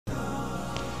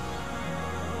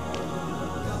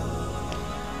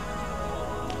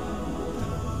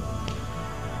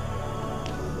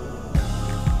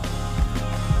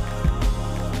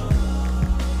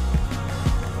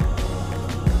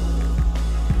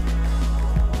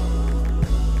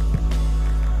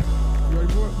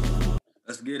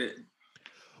get it.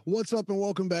 What's up and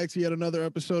welcome back to yet another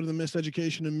episode of the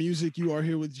Miseducation of Music. You are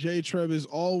here with J Treb as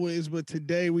always, but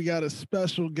today we got a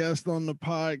special guest on the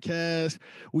podcast.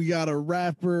 We got a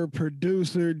rapper,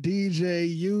 producer,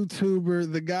 DJ,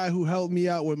 YouTuber, the guy who helped me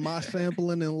out with my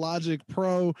sampling in Logic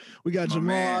Pro. We got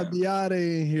Jamaal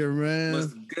Abiade in here, man.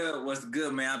 What's good? What's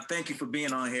good, man? Thank you for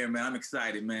being on here, man. I'm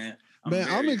excited, man.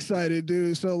 I'm excited,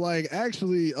 dude. So,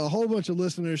 actually, a whole bunch of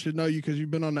listeners should know you because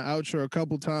you've been on the outro a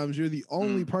couple times. You're the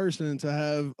only person to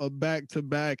have a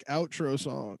back-to-back outro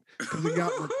song because it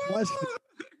got requested,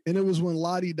 and it was when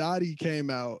Lottie Dottie came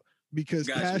out because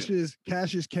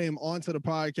Cassius came onto the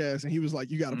podcast and he was like,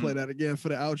 "You got to play that again for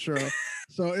the outro."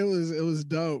 So it was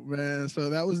dope, man. So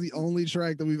that was the only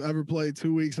track that we've ever played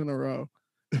 2 weeks in a row.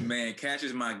 Man, Cash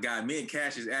is my guy. Me and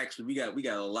Cash is actually we got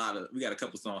a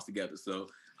couple songs together. So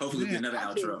hopefully we get another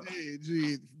outro.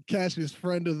 Hey, Cash is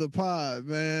friend of the pod,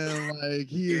 man. Like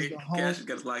he is the Cash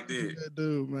gets like this. Good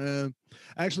dude, man.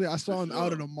 Actually, I saw him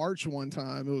out at a march one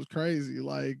time. It was crazy.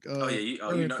 Like you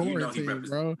know he represents,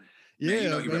 bro.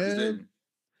 Yeah, man.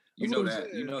 You know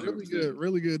that. You know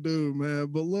really good dude, man.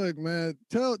 But look, man,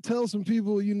 tell some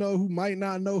people who might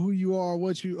not know who you are,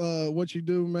 what you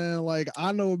do, man. Like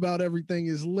I know about everything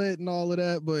is lit and all of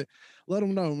that, but let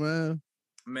them know, man.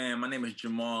 Man, my name is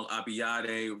Jamaal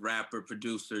Abiade, rapper,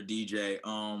 producer, DJ.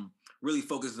 Really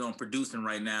focusing on producing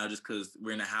right now just because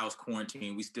we're in a house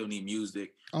quarantine. We still need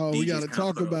music. Oh, we got to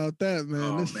talk about that,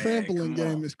 man. This sampling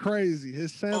game is crazy.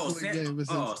 His sampling game is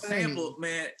insane. Sample,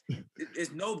 man.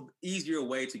 It's no easier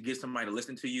way to get somebody to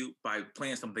listen to you by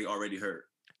playing something they already heard.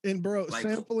 And bro,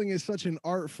 sampling is such an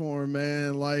art form,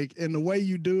 man. Like, and the way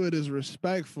you do it is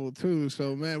respectful too.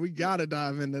 So, man, we gotta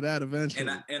dive into that eventually.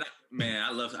 Man,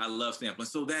 I love sampling.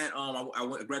 So that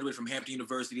I graduated from Hampton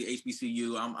University,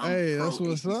 HBCU. I'm hey, pro that's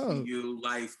what's HBCU up.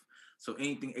 Life. So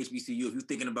anything HBCU, if you're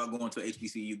thinking about going to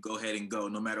HBCU, go ahead and go,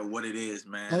 no matter what it is,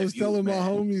 man. I was telling my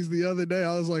homies the other day,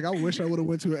 I was like, I wish I would have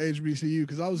went to an HBCU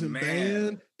because I was in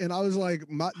band, and I was like,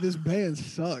 this band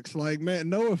sucks. Like, man,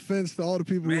 no offense to all the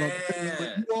people who are,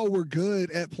 you all were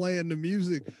good at playing the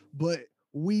music, but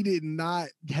we did not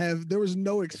have. There was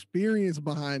no experience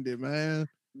behind it, man.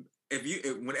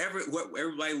 Whenever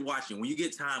everybody watching, when you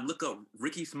get time, look up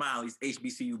Ricky Smiley's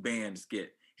HBCU band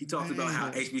skit. He talks about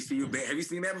how HBCU band. Have you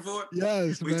seen that before?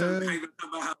 Yes, man. Talk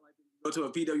about how go to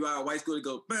a PWI white school to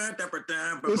go.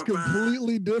 It's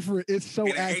completely different. It's so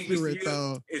accurate, HBCU,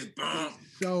 though. It's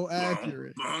so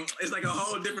accurate. It's like a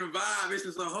whole different vibe. It's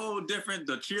just a whole different.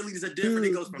 The cheerleaders are different.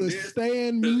 It goes from the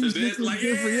stand music is different.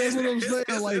 That's what I'm saying.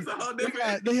 It's a whole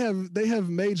different. They have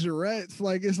majorettes.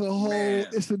 Like it's a whole.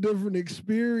 It's a different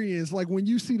experience. Like when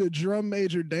you see the drum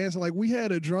major dancing. Like we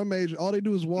had a drum major. All they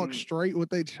do is walk straight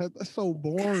with their chest. That's so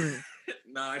boring.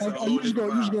 Nah, it's a whole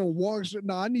different. You just gonna walk.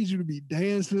 No, I need you to be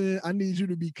dancing. I need you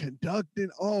to be conducting.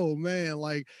 Oh man,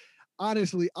 like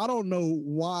honestly, I don't know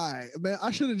why. Man,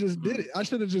 I should have just did it. I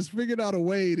should have just figured out a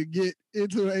way to get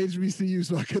into an HBCU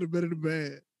so I could have been in the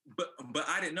band. But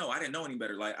I didn't know. I didn't know any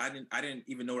better. Like I didn't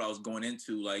even know what I was going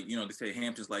into. Like they say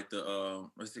Hampton's like the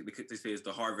they say it's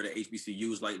the Harvard of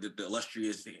HBCUs, like the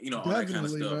illustrious, all definitely, that kind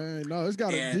of stuff. Man. No, it's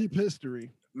got a deep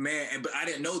history. Man, but I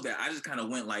didn't know that. I just kind of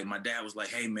went like my dad was like,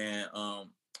 "Hey, man,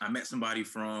 I met somebody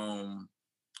from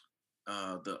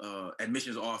the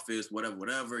admissions office,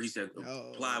 whatever. He said,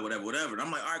 apply, whatever. And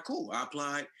I'm like, all right, cool. I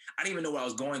applied. I didn't even know what I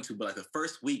was going to, but like the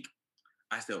first week,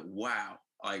 I said, wow,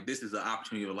 like this is an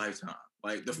opportunity of a lifetime.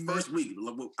 Like the first week,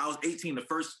 I was 18. The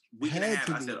first week and a half,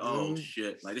 I said, oh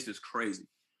shit, like this is crazy.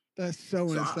 That's so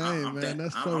insane, man.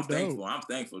 That's so dope. I'm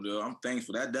thankful, dude. I'm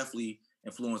thankful. That definitely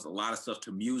influenced a lot of stuff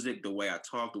to music, the way I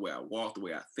talk, the way I walk, the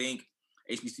way I think.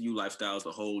 HBCU lifestyle is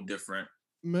a whole different.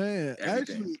 Man,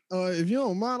 everything. Actually, if you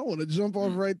don't mind, I want to jump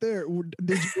off right there. Were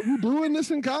you doing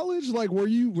this in college? Like, were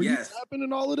you rapping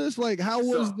and all of this? Like, how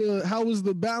was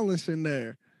the balance in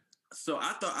there? So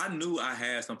I knew I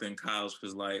had something in college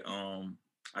because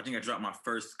I think I dropped my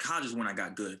first college is when I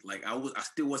got good. Like I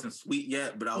still wasn't sweet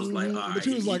yet, but I was like, all right. But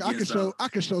you was like, I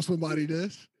could show somebody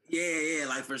this. Yeah,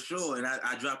 like for sure. And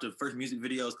I dropped the first music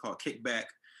video. It's called Kickback.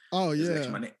 Oh yeah,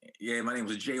 my name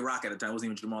was J Rock at the time. It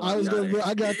wasn't even Jamaal.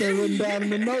 I got that written down in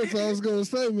the notes. I was gonna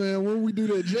say, man, when we do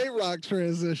that J Rock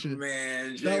transition,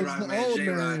 man, J Rock, man, J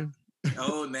Rock,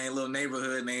 old name, little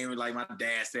neighborhood name. Like my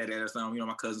dad said that or something.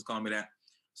 My cousins call me that.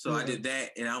 So I did that,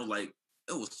 and I was like,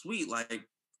 it was sweet. Like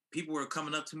people were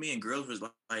coming up to me, and girls was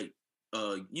like,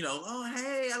 oh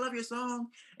hey, I love your song,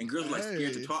 and girls were like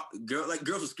scared to talk. Girls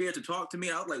were scared to talk to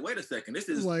me. I was like, wait a second, this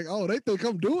is like, oh, they think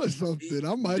I'm doing something.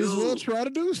 I might as well try to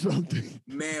do something.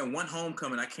 Man, one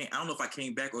homecoming, I don't know if I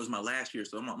came back or it was my last year,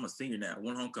 so I'm a senior now.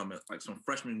 One homecoming, like some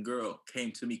freshman girl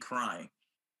came to me crying.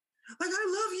 Like, I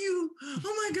love you.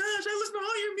 Oh my gosh, I listen to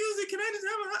all your music. Can I just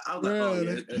have a? I was like, Yeah, oh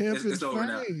yeah, that it's over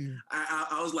now. fame.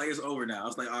 I was like, it's over now. I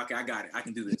was like, okay, I got it. I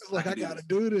can do this. He's like, I gotta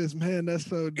do this, man. That's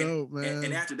so dope, man.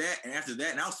 And after that,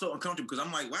 and I was so uncomfortable because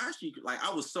I'm like, why is she like?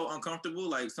 I was so uncomfortable,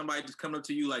 like somebody just coming up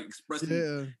to you, like expressing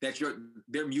that your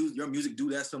music do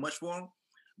that so much for them.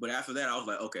 But after that, I was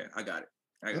like, okay, I got it.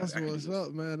 That's what's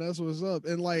up, man. That's what's up.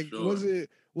 And like, sure.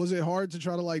 was it hard to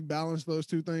try to like balance those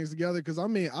two things together? Because I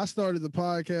mean, I started the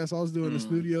podcast. I was doing the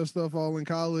studio stuff all in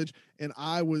college, and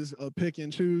I was a pick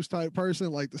and choose type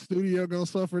person. Like the studio gonna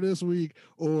suffer this week,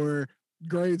 or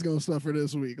grades gonna suffer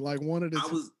this week. Like one of the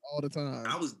two all the time.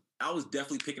 I was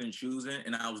definitely picking and choosing,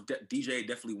 and I was DJ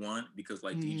definitely won because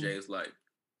like DJ is like.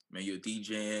 Man, you're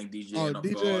DJing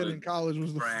DJing in college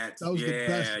was the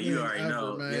best you already ever,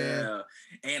 know, man. Yeah.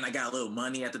 And I got a little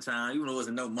money at the time, even though it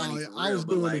wasn't no money. For real, I was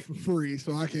doing it for free,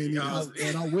 so I can't even.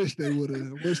 And I wish they would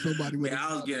have. Wish somebody would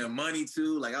have. I was getting money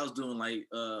too. Like I was doing like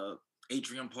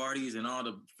atrium parties and all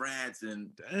the frats, and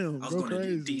damn, I was going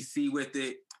to DC with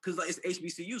it because like it's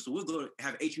HBCU, so we'll go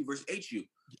have HU versus HU.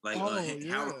 Like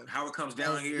Howard comes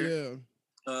down here,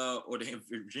 or to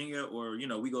Virginia, or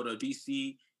we go to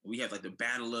DC. We have like the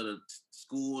battle of the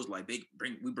schools. Like we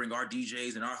bring our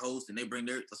DJs and our hosts, and they bring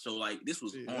their. So like this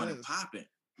was on and popping.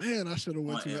 Man, I should have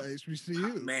went to the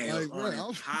HBCU. Man, like, it was on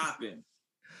and popping.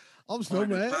 I'm so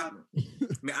mad.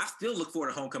 Man, I still look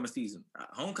forward to homecoming season.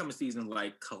 Homecoming season,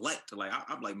 like collect. Like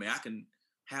I'm like, man, I can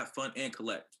have fun and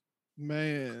collect.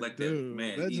 Man, dude,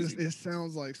 man, that it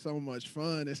sounds like so much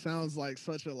fun. It sounds like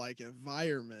such a like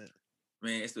environment.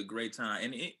 Man, it's a great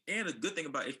time. And the good thing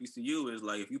about HBCU is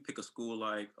like if you pick a school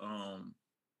like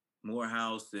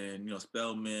Morehouse and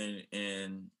Spelman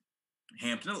and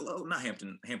Hampton,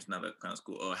 Hampton's not that kind of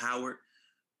school, Howard,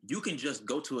 you can just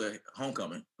go to a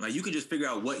homecoming. Like you can just figure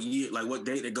out what year, like what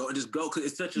day they go and just go because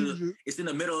it's in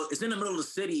the middle of the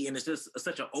city and it's just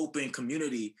such an open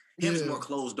community. Hampton's more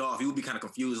closed off. You would be kind of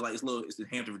confused, like it's in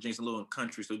Hampton, Virginia, it's a little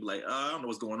country, so you'd be like, I don't know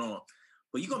what's going on.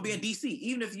 But you're going to be in D.C.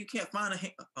 Even if you can't find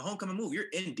a homecoming movie, you're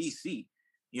in D.C.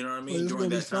 You know what I mean? During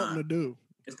that time. Something to do.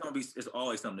 It's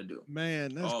always something to do.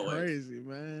 Man, that's crazy,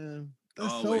 man.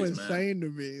 That's always, so insane to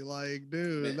me. Like,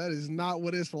 dude, man. That is not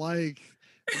what it's like.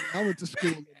 I went to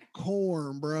school in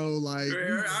corn, bro. Like, I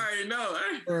already know.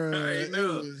 I already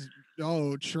know.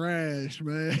 Trash,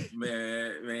 man.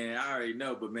 Man, I already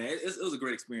know. But man, it was a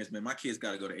great experience, man. My kids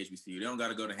got to go to HBCU. They don't got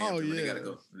to go to Hampton. But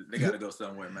they got to go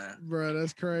somewhere, man. Bro,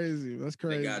 that's crazy.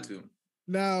 They got to.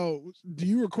 Now, do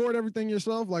you record everything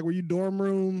yourself? Like, were you dorm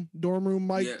room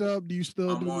mic'd up? Do you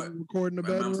still record in the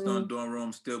bedroom? I'm still in dorm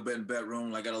room, still in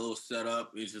bedroom. Like, got a little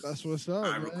setup. It's just that's what's up.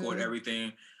 I record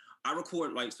everything. I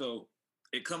record like so.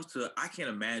 It comes to I can't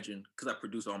imagine because I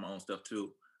produce all my own stuff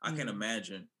too. I can't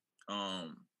imagine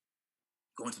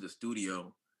going to the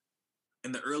studio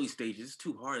in the early stages. It's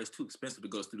too hard. It's too expensive to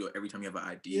go to the studio every time you have an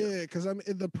idea. Yeah, because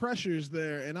the pressure's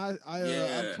there, and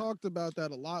I've talked about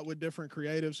that a lot with different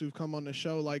creatives who've come on the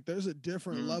show. Like, there's a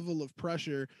different level of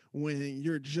pressure when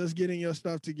you're just getting your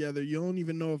stuff together. You don't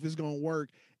even know if it's gonna work,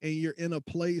 and you're in a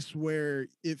place where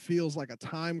it feels like a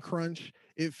time crunch.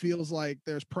 It feels like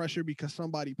there's pressure because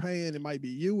somebody paying. It might be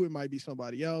you. It might be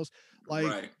somebody else.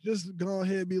 Like, just go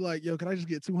ahead and be like, yo, can I just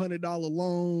get $200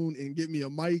 loan and get me a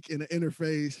mic and an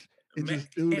interface? And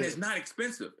just do it's not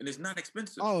expensive.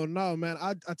 Oh no, man!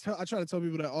 I try to tell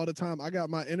people that all the time. I got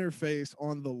my interface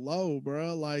on the low,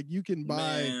 bro. Like you can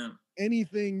buy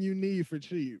anything you need for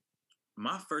cheap.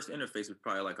 My first interface was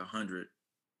probably like 100,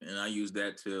 and I used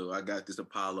that till I got this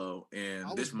Apollo and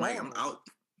this mic. I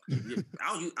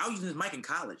was using this mic in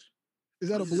college. Is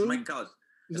that a blue? Mic in college.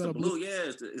 It's a blue.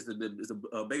 Yeah, it's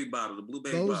a baby bottle, the blue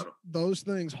baby bottle. Those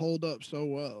things hold up so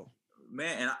well.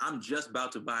 Man, and I'm just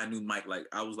about to buy a new mic. Like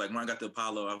I was like, when I got the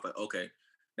Apollo, I was like, okay,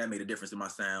 that made a difference in my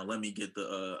sound. Let me get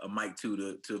the a mic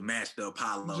too to match the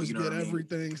Apollo. Just get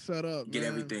everything set up. Get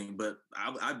everything, but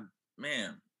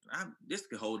this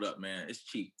could hold up, man. It's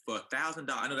cheap for $1,000.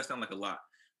 I know that sounds like a lot,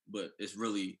 but it's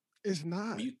really it's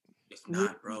not. It's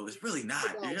not, bro. It's really not.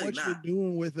 It's really what you're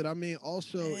doing with it. I mean,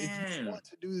 also, if you want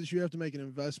to do this, you have to make an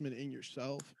investment in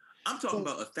yourself. I'm talking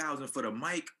about $1,000 for the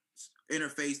mic,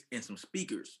 interface, and some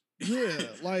speakers. Yeah,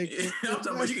 like I'm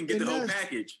talking about you can get the whole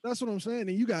package. That's what I'm saying,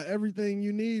 and you got everything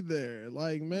you need there.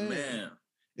 Like, man.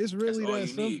 It's really that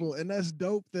simple. And that's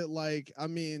dope that like, I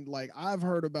mean, like I've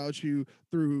heard about you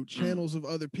through channels of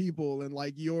other people, and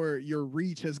like your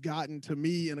reach has gotten to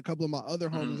me and a couple of my other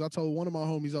homies. I told one of my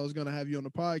homies I was gonna have you on the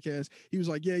podcast. He was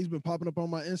like, yeah, he's been popping up on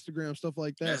my Instagram, stuff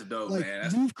like that. That's dope, like,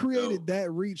 man. You've created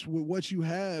that reach with what you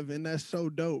have, and that's so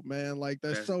dope, man. Like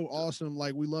that's so awesome.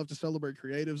 Like we love to celebrate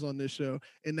creatives on this show,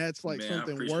 and that's like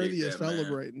something worthy of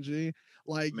celebrating, G.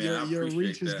 Like your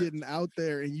reach is getting out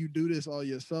there, and you do this all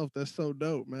yourself. That's so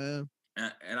dope, man.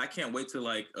 And I can't wait till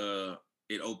like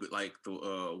it open, like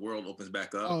the world opens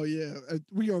back up. Oh yeah,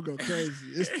 we gonna go crazy.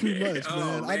 It's too much,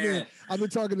 man. I've been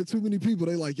talking to too many people.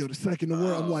 They like, yo, the second the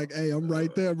world. I'm like, hey, I'm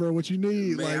right there, bro. What you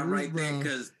need? Man, like, I'm right there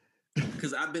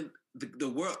because I've been the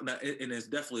world, and it's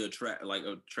definitely a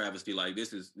travesty. Like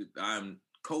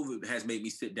COVID has made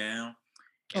me sit down.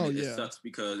 And it sucks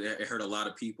because it hurt a lot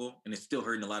of people, and it's still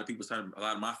hurting a lot of people, a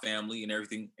lot of my family and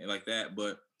everything like that.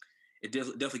 But it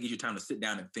definitely gives you time to sit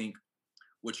down and think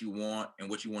what you want and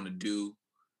what you want to do.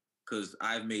 Because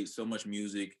I've made so much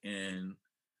music and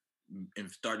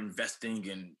start investing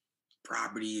in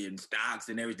property and stocks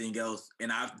and everything else,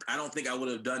 and I don't think I would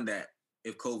have done that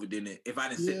if I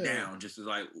didn't sit down, just as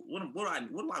like, what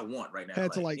do I want right now?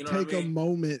 Had to take a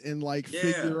moment and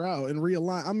figure out and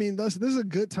realign. I mean, this is a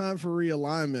good time for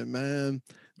realignment, man.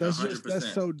 That's 100%.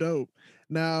 That's so dope.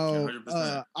 Now,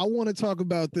 I want to talk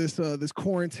about this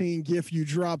quarantine gift you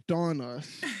dropped on us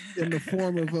in the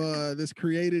form of this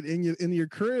created in your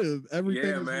crib.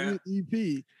 Everything is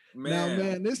EP. Man. Now,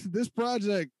 man, this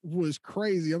project was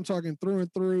crazy. I'm talking through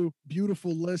and through.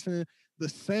 Beautiful listen. The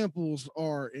samples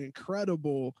are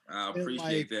incredible. I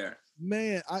appreciate that.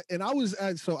 Man, I did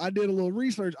a little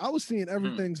research. I was seeing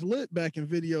Everything's Lit back in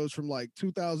videos from like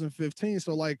 2015.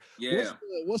 So like,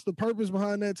 what's the purpose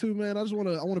behind that too, man? I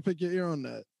want to pick your ear on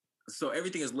that. So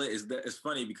Everything Is Lit it's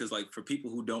funny because like for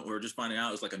people who don't, or just finding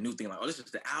out, it's like a new thing. Like, oh, this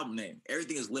is the album name.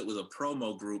 Everything Is Lit was a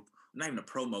promo group, not even a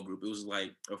promo group. It was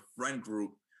like a friend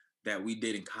group that we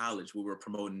did in college. We were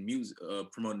promoting music,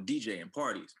 promoting DJ and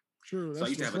parties. True. So I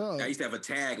used to have a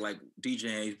tag like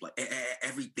DJing, like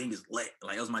everything is lit.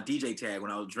 Like it was my DJ tag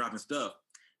when I was dropping stuff.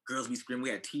 Girls be screaming.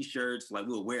 We had T-shirts. Like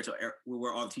we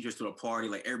wear all the T-shirts to the party.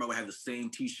 Like everybody would have the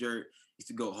same T-shirt. Used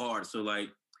to go hard. So like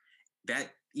that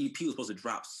EP was supposed to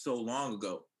drop so long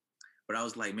ago, but I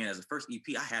was like, man, as the first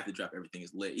EP, I have to drop Everything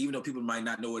Is Lit, even though people might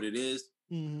not know what it is.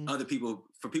 Other people,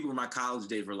 for people in my college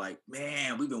days, were like,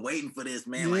 man, we've been waiting for this,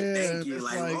 man. Like, thank you.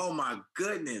 Like, oh my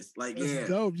goodness. Like, it's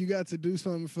dope. You got to do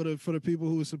something for the people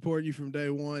who support you from day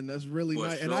one. That's really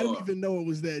nice. Sure. And I didn't even know it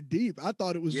was that deep. I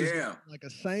thought it was just like a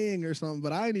saying or something,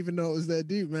 but I didn't even know it was that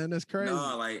deep, man. That's crazy.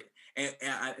 No, like, and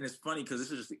it's funny because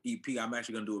this is just an EP. I'm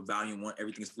actually going to do a volume 1,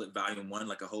 Everything Is Lit volume 1,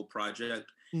 like a whole project.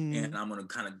 And I'm going to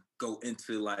kind of go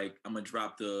into like, I'm going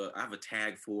to I have a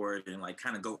tag for it and like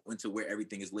kind of go into where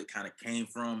Everything Is Lit kind of came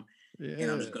from. Yeah.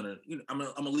 And I'm just going to, I'm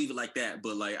going to leave it like that.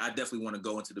 But like, I definitely want to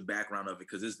go into the background of it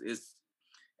because it's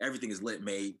Everything Is Lit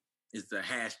is the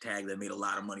hashtag that made a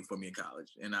lot of money for me in college.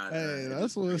 And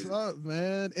that's what's up,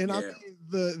 man. And I mean,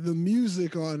 the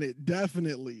music on it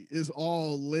definitely is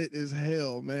all lit as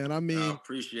hell, man. I mean, I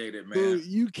appreciate it, man. Dude,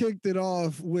 you kicked it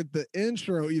off with the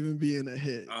intro even being a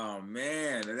hit. Oh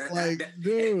man, dude, and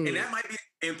that might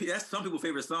be, that's some people's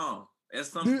favorite song. That's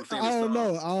some people's favorite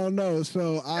song. I don't know.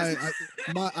 So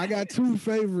I got two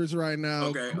favorites right now.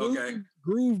 Okay.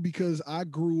 Groove, because I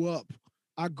grew up.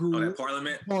 That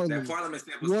Parliament. That Parliament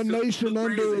step was One Nation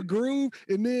Under a Groove,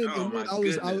 and then I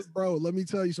was bro. Let me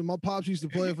tell you. So my pops used to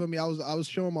play it for me. I was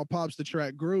showing my pops the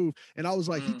track Groove, and I was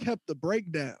like, he kept the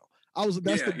breakdown. That's the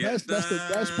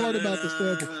best part about the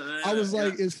sample. I was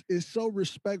like, it's so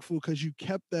respectful because you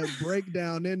kept that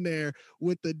breakdown in there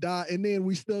with the dot, and then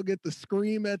we still get the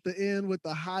scream at the end with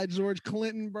the high George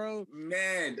Clinton, bro.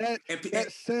 Man, that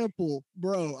sample,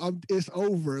 bro. It's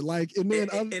over. Like, and then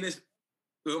it's.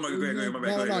 Oh my God,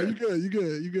 no, you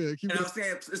good. And I'm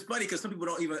saying it's funny because some people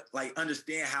don't even like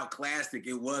understand how classic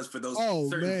it was for those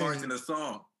certain parts in the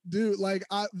song. Dude, like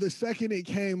the second it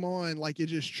came on, like it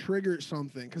just triggered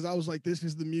something because I was like, this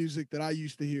is the music that I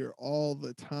used to hear all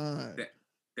the time.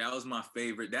 That was my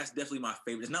favorite. That's definitely my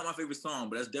favorite. It's not my favorite song,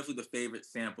 but that's definitely the favorite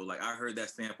sample. Like I heard that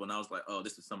sample and I was like, oh,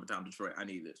 this is Summertime Detroit. I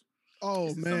need this.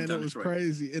 Oh man, that was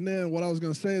crazy. And then what I was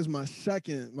gonna say is my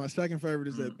second favorite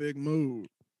is that Big Mood.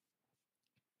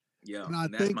 Yeah,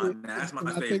 that's my favorite.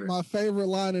 I think my favorite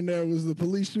line in there was the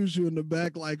police shoot you in the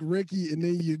back like Ricky, and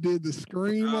then you did the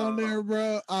scream on there,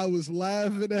 bro. I was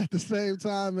laughing at the same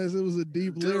time as it was a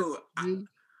deep lyric. And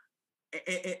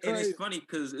it's funny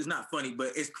because it's not funny,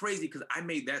 but it's crazy because I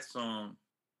made that song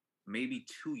maybe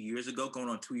 2 years ago, going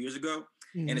on 2 years ago,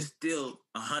 and it's still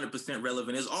 100%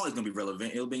 relevant. It's always gonna be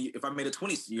relevant. It'll be if I made it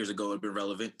 20 years ago, it'd be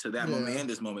relevant to that moment and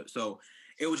this moment. So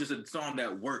it was just a song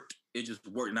that worked. It just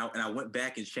worked. And I went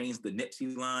back and changed the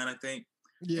Nipsey line, I think.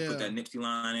 Yeah. Put that Nipsey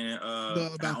line in it.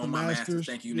 About I own my masters.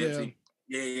 Thank you, Nipsey.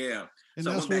 Yeah. And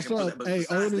so that's what's up. Hey,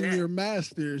 owning your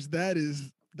masters, that's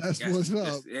what's up.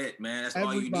 That's it, man. That's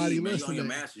everybody all you need, man. You own your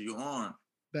masters, you're on.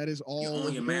 That is all. You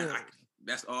own your man.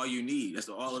 That's all you need. That's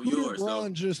all of yours.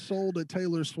 LeBron just sold a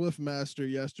Taylor Swift master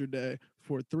yesterday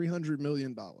for $300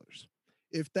 million.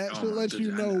 If that should let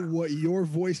you know what your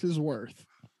voice is worth.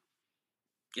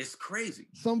 It's crazy.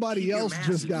 Somebody else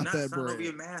just got that bread.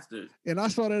 And I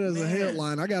saw that as a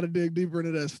headline. I got to dig deeper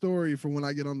into that story for when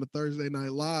I get on the Thursday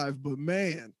Night Live. But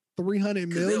man, $300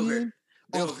 million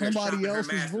on somebody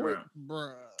else's voice,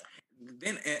 bruh.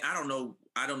 Then I don't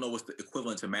know what's the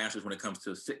equivalent to masters when it comes to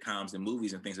sitcoms and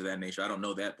movies and things of that nature. I don't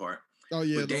know that part. Oh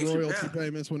yeah, the royalty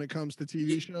payments when it comes to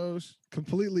TV shows,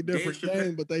 completely different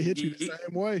game, but they hit you the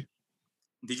same way.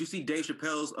 Did you see Dave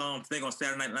Chappelle's thing on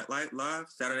Saturday Night Live?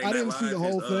 I didn't see the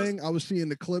whole thing. I was seeing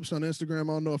the clips on Instagram.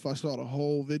 I don't know if I saw the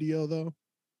whole video though.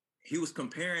 He was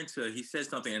comparing he said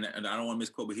something, and I don't want to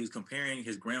misquote, but he was comparing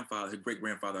his grandfather, his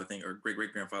great-grandfather, I think, or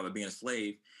great-great-grandfather being a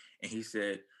slave. And he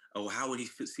said, oh, how would he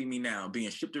see me now being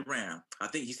shipped around? I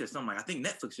think he said something like, I think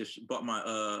Netflix just bought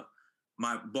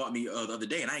me the other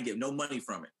day, and I ain't getting no money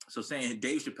from it. So saying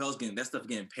Dave Chappelle's getting that stuff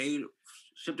getting paid,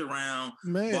 shipped around,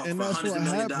 man, and that's what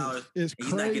happens. It's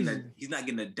crazy. He's not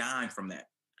getting a dime from that.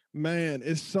 Man,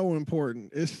 it's so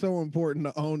important. It's so important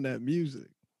to own that music.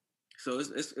 So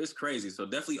it's crazy. So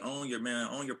definitely own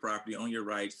your property, own your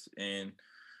rights, and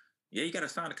yeah, you got to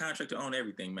sign a contract to own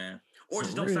everything, man. Or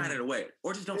just don't sign it away,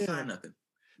 or just don't sign nothing.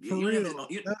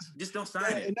 Just don't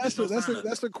sign it. And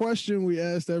that's a question we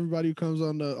asked everybody who comes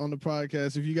on the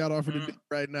podcast. If you got offered a deal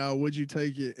right now, would you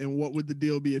take it? And what would the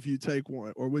deal be if you take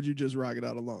one? Or would you just rock it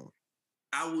out alone?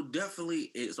 I would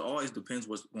definitely. It always depends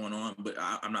what's going on, but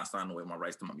I'm not signing away my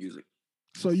rights to my music.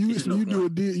 So you do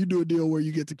a deal where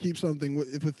you get to keep something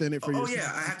within it for yourself. Oh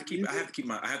yeah, I have to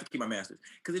keep my masters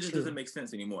because it just doesn't make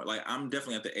sense anymore. Like I'm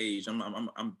definitely at the age.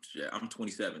 I'm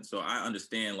 27, so I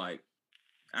understand. Like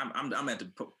I'm at the.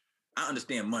 I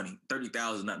understand money.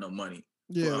 30,000 is not no money.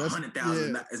 Yeah,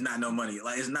 100,000 is not no money.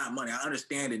 Like it's not money. I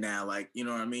understand it now. Like you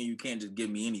know what I mean. You can't just give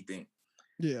me anything.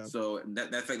 Yeah. So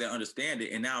that fact that I understand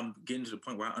it, and now I'm getting to the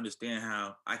point where I understand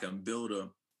how I can build a.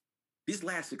 These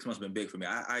last 6 months have been big for me.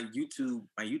 My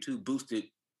YouTube boosted.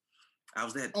 I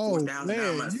was at 4,000.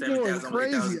 Man, you're going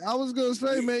crazy. I was gonna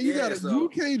say, man, you got a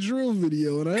UK drill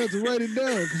video, and I had to write it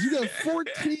down because you got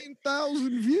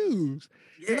 14,000 views.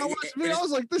 Yeah, and I watched it. I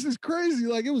was like, this is crazy.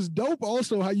 Like, it was dope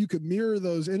also how you could mirror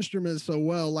those instruments so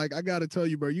well. Like, I got to tell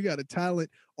you, bro, you got a talent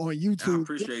on YouTube. I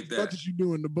appreciate that. What you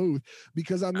do in the booth.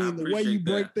 Because, I mean, the way you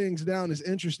break things down is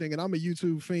interesting. And I'm a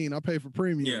YouTube fiend. I pay for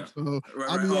premium. Yeah. So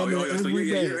I be on there every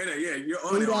day. You're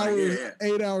on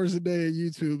 8 hours a day at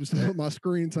YouTube is what my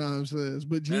screen time says.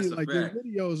 But, gee, like, your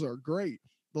videos are great.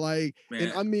 Like, man.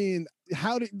 And I mean,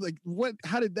 how did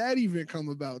that even come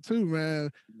about too,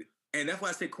 man? And that's why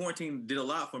I say quarantine did a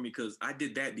lot for me because I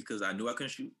did that because I knew I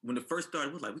couldn't shoot. When it first started,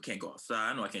 it was like, we can't go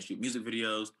outside. I know I can't shoot music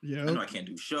videos. Yep. I know I can't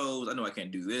do shows. I know I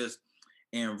can't do this.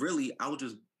 And really, I was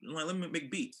just like, let me make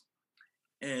beats.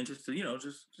 And just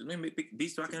let me make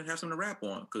beats so I can have something to rap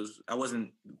on because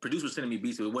producers sending me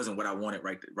beats, so it wasn't what I wanted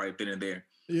right then and there.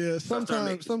 Yeah,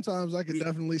 sometimes I can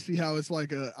definitely see how it's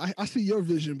like I see your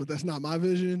vision, but that's not my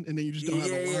vision, and then you just don't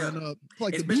have a line up. It's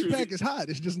like especially the beat pack is hot.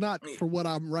 It's just not for what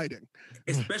I'm writing.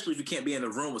 Especially if you can't be in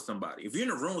the room with somebody. If you're in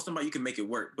a room with somebody, you can make it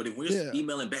work. But if we're just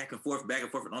emailing back and forth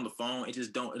and on the phone, it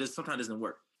sometimes doesn't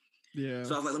work. Yeah.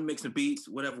 So I was like, let me make some beats,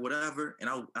 whatever. And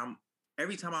I'm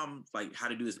every time I'm like, how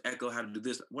to do this echo, how to do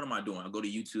this, what am I doing? I go to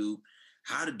YouTube,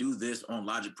 how to do this on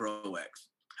Logic Pro X.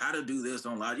 How to do this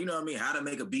on Logic, you know what I mean? How to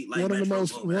make a beat like one of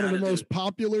the most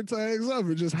popular tags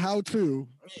ever, just how to.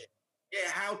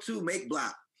 Yeah, how to make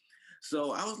block.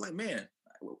 So I was like, man,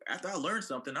 after I learned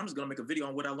something, I'm just gonna make a video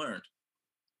on what I learned,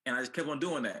 and I just kept on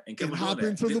doing that and kept on hop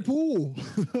doing into the pool.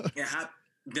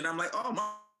 Then I'm like, oh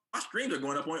my streams are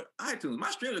going up on iTunes. My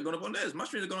streams are going up on this. My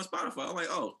streams are going on Spotify. I'm like,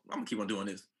 oh, I'm gonna keep on doing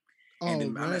this. And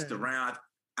then I messed around.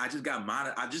 I just got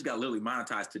literally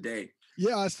monetized today.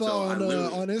 Yeah, I saw on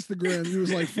Instagram. You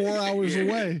was like 4 hours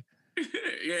away.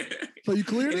 Yeah. So you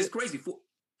cleared it? It's crazy.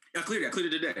 I cleared it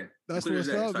today. That's what's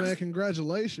up, man.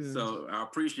 Congratulations. So I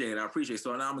appreciate it.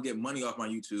 So now I'm gonna get money off my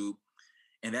YouTube,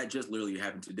 and that just literally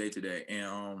happened today.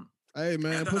 And hey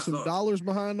man, put some dollars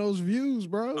behind those views,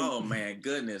 bro. Oh man,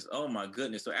 goodness. Oh my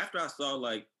goodness. So after I saw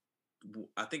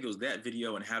I think it was that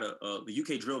video and how to the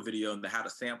UK drill video and how to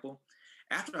sample.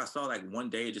 after I saw like one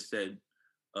day, it just said,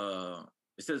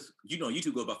 it says,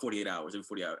 YouTube go about 48 hours, every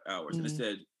 48 hours. And it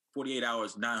said 48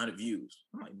 hours, 900 views.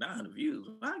 I'm like, 900 views?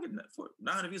 Why I get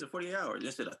 900 views in 48 hours? And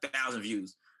it said 1,000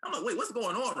 views. I'm like, wait, what's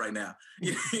going on right now?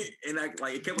 And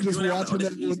it kept just doing watching that.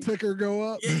 That little ticker go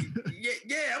up.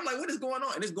 Yeah. I'm like, what is going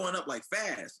on? And it's going up like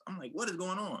fast. I'm like, what is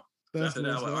going on? So after that,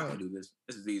 I was like, I can do this.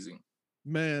 This is easy.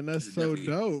 Man, that's so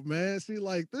dope, man. See,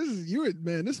 like this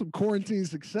is some quarantine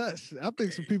success. I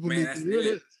think some people need to hear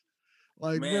this.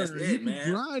 Like, man, bro, you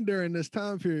can grind during this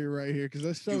time period right here because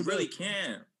that's so you really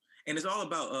can. And it's all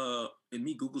about in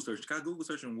me Google search. I Google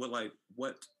searching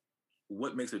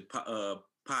what makes a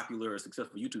popular or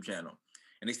successful YouTube channel.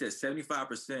 And they said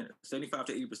 75% to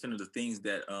 80% of the things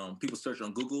that people search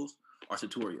on Google's are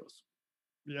tutorials.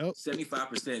 Yep.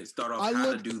 75% start off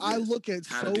how to do this. I look at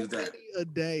so many a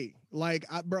day. Like,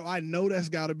 I know that's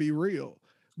got to be real.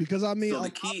 Because I mean, a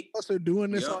lot of us are doing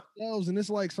this ourselves, and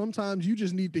it's like sometimes you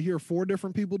just need to hear 4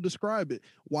 different people describe it.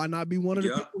 Why not be one of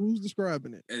the people who's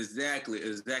describing it? Exactly.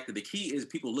 The key is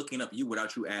people looking up you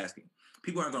without you asking.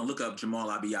 People aren't going to look up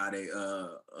Jamaal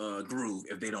Abiade groove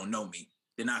if they don't know me.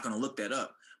 They're not going to look that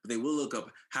up, but they will look up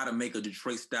how to make a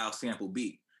Detroit style sample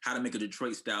beat, how to make a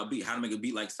Detroit style beat, how to make a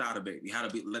beat like Sada Baby,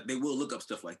 they will look up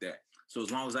stuff like that. So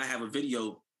as long as I have a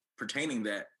video pertaining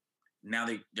that. Now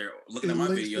they're looking at my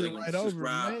video. They can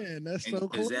subscribe. Man, that's so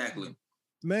cool. Exactly.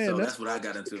 Man, so that's what I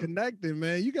got into. Connecting,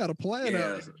 man. You got a plan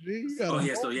out here. Out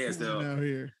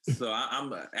here. So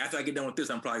I'm after I get done with this,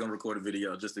 I'm probably gonna record a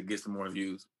video just to get some more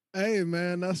views. Hey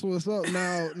man, that's what's up.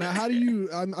 Now how do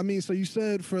you? I mean, so you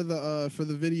said for the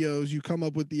videos, you come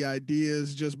up with the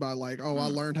ideas just by like, I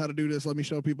learned how to do this. Let me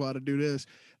show people how to do this.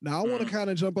 Now I want to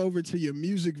kind of jump over to your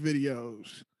music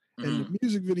videos. And the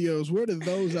music videos, where did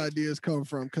those ideas come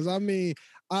from? Because I mean,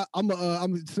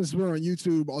 I'm since we're on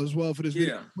YouTube as well for this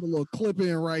video, put a little clip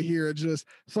in right here. Just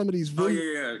some of these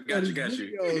videos, got you.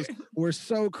 Videos were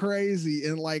so crazy.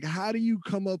 And like, how do you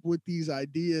come up with these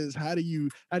ideas? How do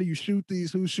you shoot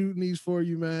these? Who's shooting these for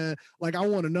you, man? Like, I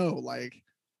want to know. Like,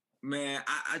 man,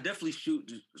 I definitely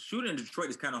shooting in Detroit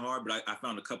is kind of hard, but I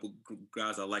found a couple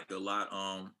guys I liked a lot.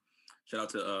 Shout out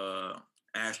to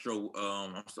Astro,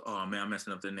 I'm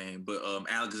messing up their name, but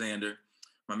Alexander,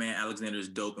 my man Alexander is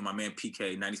dope, and my man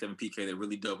PK, 97 PK, they're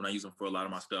really dope, and I use them for a lot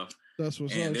of my stuff. That's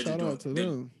what's up. Shout out to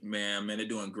them. Man, they're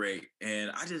doing great.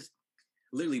 And I just,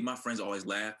 literally, my friends always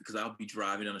laugh because I'll be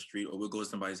driving down the street, or we'll go to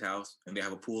somebody's house, and they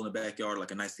have a pool in the backyard,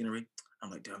 like a nice scenery.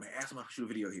 I'm like, damn, man, ask them if I can shoot a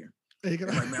video here. Hey, I'm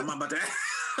like, man, I'm not about to ask.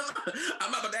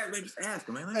 I'm not about to ask, man, just ask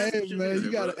them, man. Hey, man, you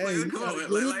gotta, come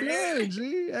on, man.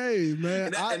 G. Hey,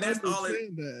 man, and that's all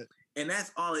it. And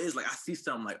that's all it is. Like, I see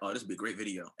something like, oh, this would be a great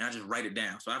video. And I just write it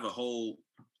down. So I have a whole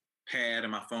pad in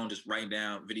my phone just writing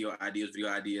down video ideas.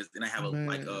 Then I have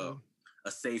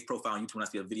a saved profile on YouTube. When I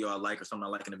see a video I like or something I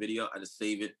like in a video, I just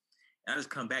save it. And I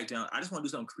just come back down. I just want to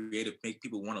do something creative, make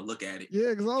people want to look at it. Yeah,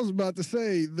 because I was about to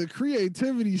say, the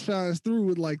creativity shines through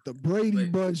with like the Brady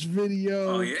Bunch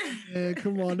video. Oh, yeah? And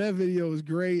come on, that video was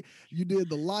great. You did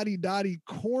the Lottie Dottie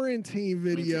quarantine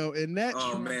video. And that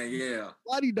man, yeah.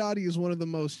 Lottie Dottie is one of the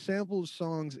most sampled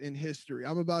songs in history.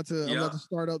 I'm about to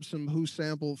start up some Who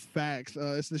Sampled Facts.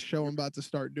 It's the show I'm about to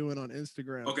start doing on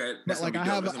Instagram. Okay. But like I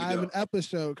have an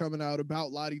episode coming out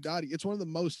about Lottie Dottie. It's one of the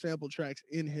most sampled tracks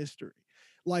in history.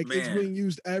 Like, it's being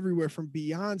used everywhere from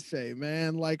Beyonce,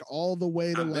 man, like all the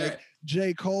way to like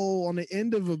J. Cole on the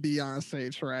end of a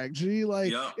Beyonce track.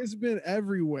 It's been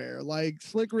everywhere. Like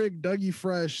Slick Rick, Dougie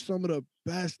Fresh, some of the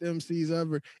best MCs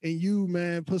ever. And you,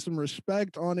 man, put some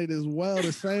respect on it as well.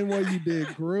 The same way you did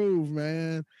Groove,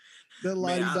 man. That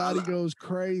Lottie Dottie goes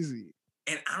crazy.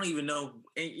 And I don't even know.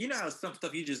 And you know how some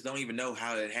stuff you just don't even know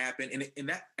how it happened. And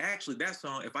that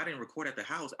song, if I didn't record at the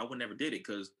house, I would never did it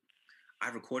because I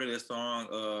recorded that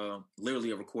song,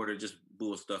 literally I recorded just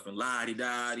bull stuff and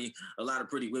la-di-da-di, a lot of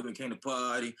pretty women came to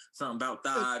party, something about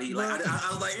thotty. Like I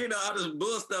was like, I just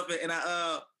bull stuff it. And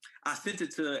I sent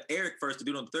it to Eric first to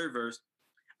do it on the third verse.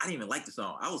 I didn't even like the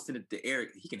song. I was sending it to Eric.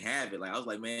 He can have it. Like, I was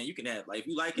like, man, you can have it. Like, if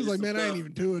you like it. He's like, man, I ain't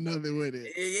even doing nothing with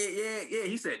it. Yeah.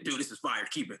 He said, dude, this is fire.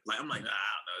 Keep it. Like, I'm like, nah, I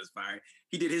don't know. It's fire.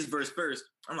 He did his verse first.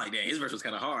 I'm like, dang, his verse was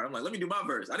kind of hard. I'm like, let me do my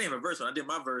verse. I didn't have a verse when I did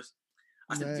my verse.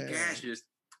 I sent it to Cassius.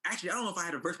 Actually, I don't know if I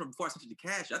had a verse before I sent it to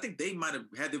Cash. I think they might have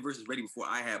had their verses ready before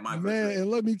I had my verse ready.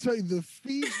 And let me tell you, the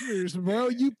features, bro,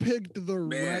 you picked the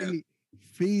right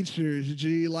features,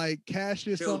 G, like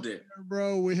Cassius killed it, there,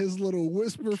 bro, with his little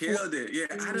whisper. Killed it, yeah.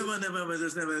 I don't remember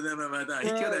this. He killed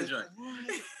that joint.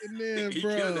 And then, He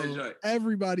bro, killed that joint.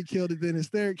 everybody killed it. Then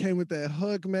Hysteric came with that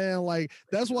hook, man. Like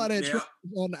that's why that track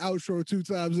was on the outro 2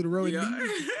 times in a row. Yeah.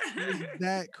 It was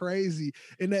that crazy.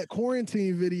 And that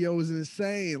quarantine video was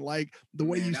insane. Like the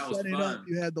way you set it up,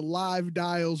 you had the live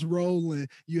dials rolling.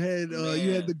 You had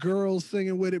the girls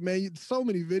singing with it, man. So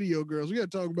many video girls. We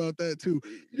got to talk about that too.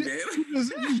 You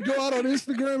just go out on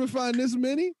Instagram and find this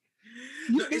many.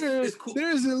 No, it's cool.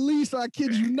 There's at least, I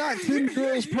kid you not, 10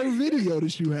 girls per video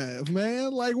that you have,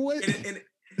 man. Like what? And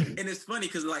it's funny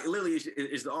because like literally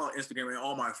it's all Instagram and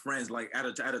all my friends like at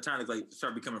a time it's like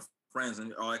start becoming friends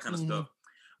and all that kind of stuff.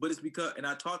 But it's because, and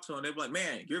I talk to them, they're like,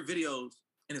 man, your videos,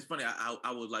 and it's funny,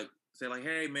 I would like say like,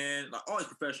 hey man, like always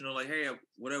professional, like, hey,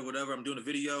 whatever, I'm doing a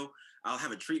video, I'll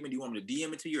have a treatment, do you want me to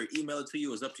DM it to you or email it to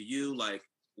you? It's up to you, like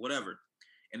whatever.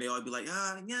 And they all be like,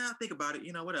 yeah, think about it,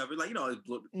 whatever. Like,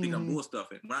 think I'm bull stuff.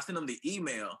 When I send them the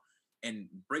email and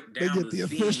break down, they get the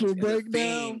official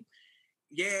breakdown.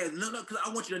 Yeah, no, because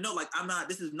I want you to know, like,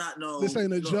 this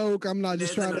ain't a joke. I'm not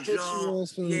just trying to hit you.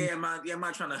 Yeah, I'm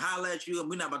not trying to holler at you.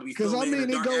 We're not about to be. Because I mean,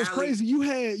 it goes crazy. You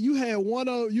had one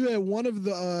of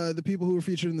the people who were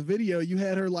featured in the video. You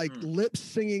had her like lip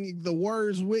singing the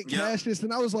words with Cassius,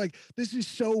 and I was like, this is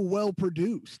so well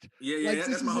produced. Yeah, like,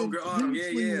 that's my homegirl.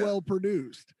 Yeah, well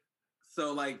produced.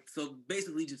 So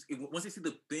basically, just once they see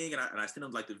the thing, and I send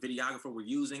them like the videographer we're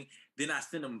using, then I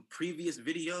send them previous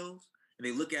videos. And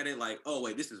they look at it like, oh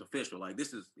wait, this is official. Like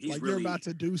he's like really, you're about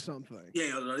to do something. Yeah,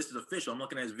 no, this is official. I'm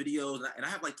looking at his videos, and I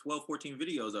have like 12, 14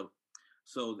 videos of.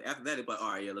 So after that, it's like,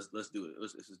 all right, yeah, let's do it.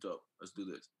 This is dope. Let's do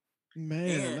this.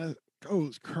 Man, that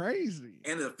goes crazy.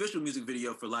 And the official music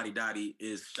video for Lottie Dottie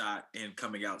is shot and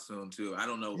coming out soon too. I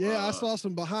don't know. Yeah, I saw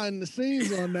some behind the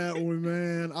scenes on that one,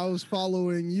 man. I was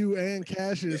following you and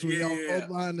Cassius when y'all both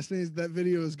behind the scenes. That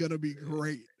video is gonna be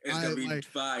great. It's gonna be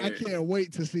fire. I can't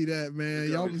wait to see that,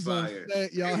 man. Y'all was on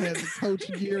set. Y'all had the coach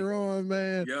gear on,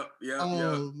 man.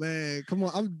 Yep. Man, come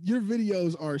on. Your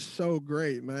videos are so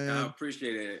great, man. I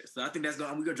appreciate it. So I think we're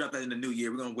gonna drop that in the new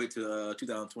year. We're gonna wait till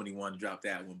 2021 to drop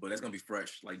that one, but that's gonna be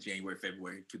fresh, like January,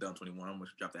 February 2021. I'm gonna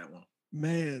drop that one.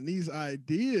 Man, these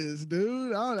ideas,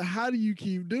 dude. I don't know, how do you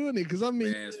keep doing it? Because I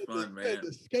mean, man, it's fun, man.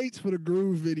 The Skates for the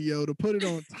Groove video to put it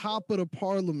on top of the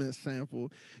Parliament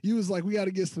sample. You was like, we got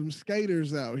to get some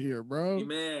skaters out here, bro.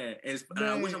 Man,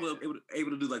 I wish I was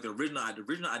able to do like the original. The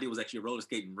original idea was actually a roller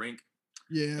skating rink.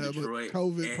 Yeah, Detroit. But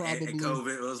COVID probably. And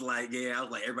COVID was like, I was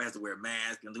like, everybody has to wear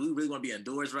masks. And do we really want to be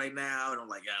indoors right now? And I'm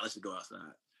like, let's just go outside.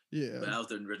 Yeah, but that was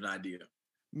the original idea.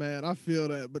 Man, I feel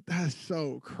that, but that's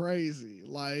so crazy.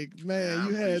 Like, man,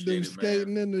 you had them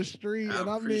skating in the street, and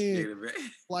I mean,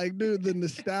 like, dude, the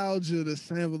nostalgia, the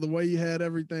sample, the way you had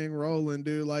everything rolling,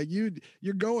 dude. Like,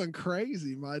 you're going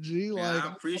crazy, my G. Like,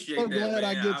 I appreciate that. I'm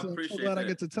so glad I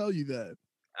get to tell you that.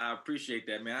 I appreciate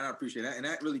that, man. I appreciate that, and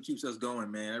that really keeps us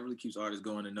going, man. That really keeps artists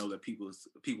going to know that people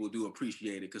do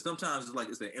appreciate it. Because sometimes it's like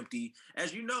it's an empty,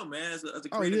 as you know, man. It's a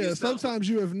creative sometimes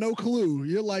you have no clue.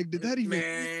 You're like, did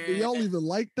y'all even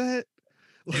like that?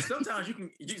 And sometimes you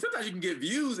can get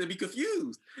views and be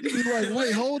confused. You're like,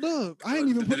 wait, hold up. I ain't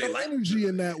even put no energy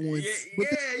in that one.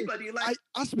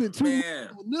 I spent 2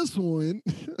 minutes on this one.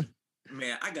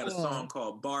 Man, I got a song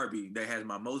called Barbie that has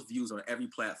my most views on every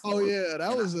platform. Oh yeah,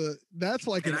 that's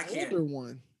like an older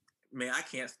one. Man, I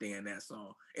can't stand that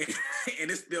song,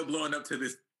 and it's still blowing up to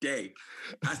this day.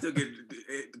 I still get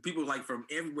people like from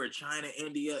everywhere, China,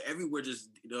 India, everywhere, just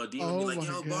DMing me like,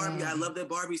 "Yo, Barbie, I love that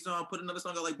Barbie song. Put another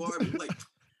song out like Barbie." Like,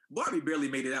 Barbie barely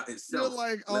made it out itself. You're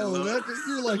like,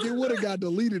 you're like, it would have got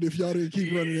deleted if y'all didn't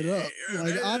keep running it up.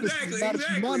 Like, honestly,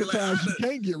 monetized, you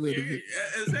can't get rid of it.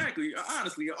 Exactly.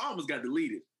 Honestly, it almost got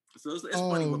deleted. So it's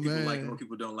funny what people like and what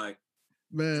people don't like.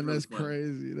 Man, that's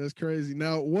crazy. That's crazy.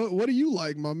 Now, what do you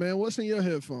like, my man? What's in your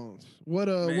headphones? What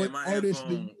artists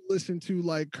do you listen to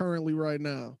like currently right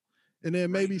now? And then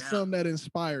maybe some that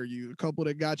inspire you, a couple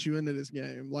that got you into this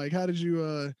game. Like, how did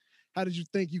you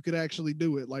think you could actually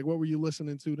do it? Like, what were you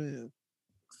listening to then?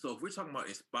 So if we're talking about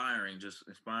inspiring,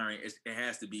 it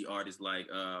has to be artists like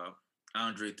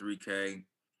Andre 3K,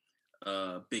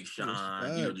 Big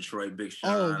Sean, Detroit Big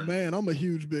Sean. Oh man, I'm a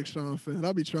huge Big Sean fan.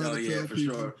 I'll be trying to tell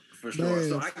people. For sure. Man,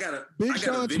 so I got a Big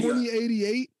Sean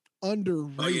 2088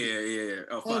 underrated. Oh yeah.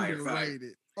 Oh, fire.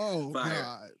 Oh fire.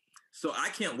 God. So I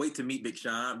can't wait to meet Big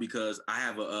Sean because I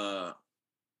have a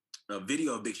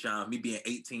video of Big Sean, me being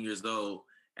 18 years old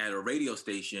at a radio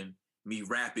station, me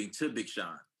rapping to Big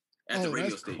Sean at the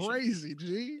radio station. That's crazy,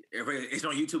 G. It's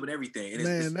on YouTube and everything. And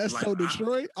man, that's like, so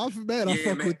Detroit. I fuck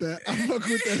with that. I fuck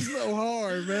with that so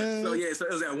hard, man. So it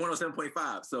was at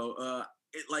 107.5. So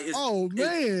it's oh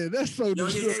man, that's so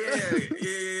disrespectful.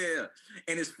 Yeah.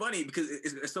 And it's funny because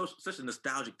it's such a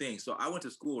nostalgic thing. So I went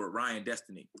to school with Ryan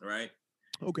Destiny, right?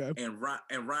 Okay. And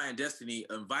Ryan Destiny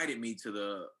invited me to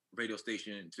the radio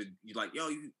station to like, yo,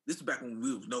 this is back when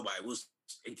we was nobody. It was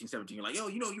 18, 17. You're like, yo,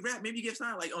 you rap, maybe you get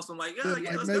signed. Like on some like, yeah,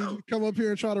 let's maybe go. You come up here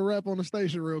and try to rap on the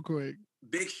station real quick.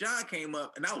 Big Sean came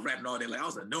up and I was rapping all day. Like I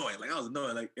was annoying.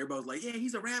 Like everybody was like, yeah,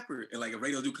 he's a rapper. And like a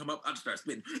radio dude come up, I just start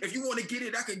spitting. If you want to get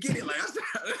it, I can get it. Like I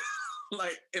started,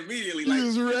 like immediately. He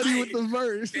was ready with the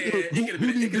verse. Yeah,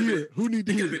 who need to hear it? Who need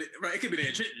to hear it? Right, it could be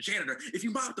the janitor. If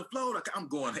you bop the flow, like, I'm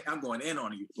going in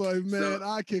on you. Like man,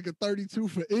 I kick a 32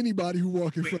 for anybody who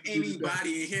walk in front of me.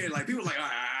 Anybody in here, like people like,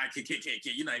 I can't.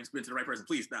 You're not even spitting to the right person.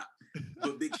 Please stop.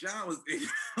 But Big Sean was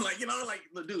like,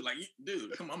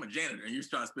 dude, come on, I'm a janitor, and you're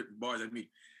trying to spit bars at me.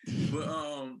 But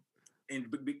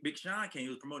and Big Sean came. He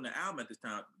was promoting the album at this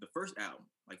time, the first album,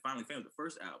 like Finally Famous, the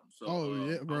first album. So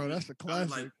yeah, bro, that's a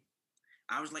classic.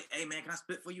 I was like, hey man, can I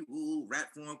spit for you? Ooh, rap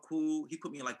for him, cool. He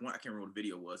put me in like one, I can't remember what the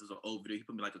video was. It was an old video. He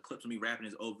put me like a clip of me rapping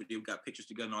his old video. We got pictures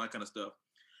together and all that kind of stuff.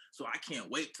 So I can't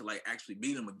wait to like actually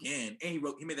meet him again. And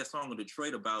he made that song in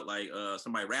Detroit about like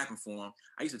somebody rapping for him.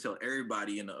 I used to tell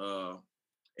everybody in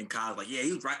college, like, yeah,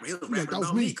 he was rapping about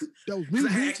me. That was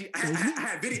me. I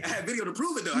had video to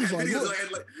prove it though. I had videos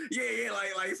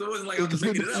like so it wasn't like I was just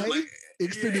making it up. Like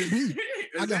extended me.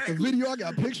 Exactly. I got the video, I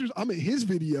got pictures. I'm in his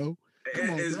video.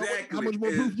 Come on, exactly. How much more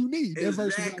proof you need?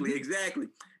 Exactly.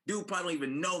 Dude probably don't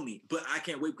even know me, but I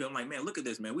can't wait because I'm like, man, look at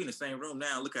this, man. We in the same room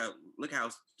now. Look how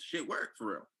shit worked for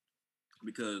real.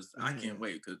 Because I can't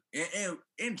wait. Because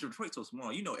and Detroit's so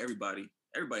small, everybody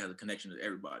has a connection to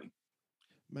everybody.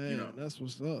 Man, that's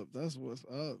what's up. That's what's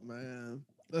up, man.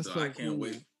 That's so I can't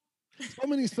wait. So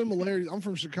many similarities. I'm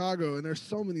from Chicago, and there's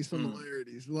so many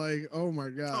similarities. Like, oh my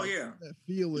god. Oh yeah. That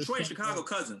feel is Detroit and Chicago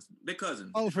cousins. They're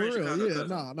cousins. Oh, Detroit for real? Chicago Yeah,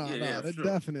 nah. That's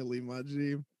definitely my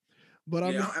G. But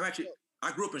I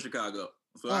grew up in Chicago.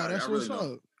 So that's what's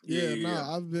up. Yeah.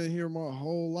 I've been here my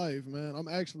whole life, man. I'm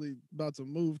actually about to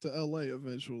move to LA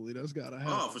eventually. That's gotta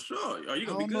happen. Oh, for sure. Are you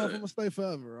gonna be good? I don't know if I'm gonna stay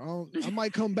forever. I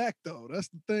might come back though. That's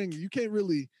the thing. You can't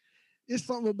really. It's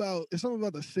something about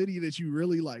the city that you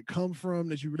really like come from,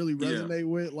 that you really resonate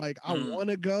with. Like I want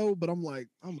to go, but I'm like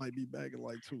I might be back in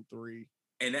like 2-3.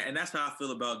 And that's how I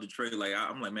feel about Detroit. Like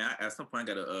I'm like, man, at some point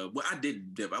I gotta. Well, I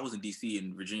did dip. I was in DC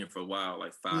and Virginia for a while,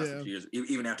 like 5-6 years.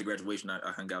 Even after graduation,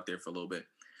 I hung out there for a little bit,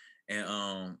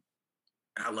 and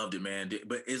I loved it, man.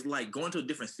 But it's like going to a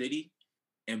different city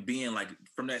and being like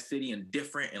from that city and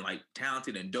different and like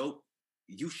talented and dope.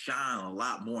 You shine a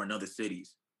lot more in other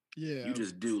cities. Yeah, you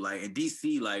just do. Like in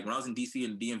DC, like when I was in DC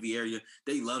in the DMV area,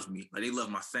 they loved me. Like they loved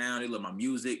my sound, they loved my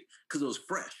music because it was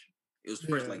fresh. It was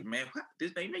fresh. Like man,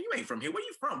 this man, you ain't from here. Where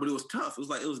you from? But it was tough. It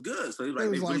was good. So it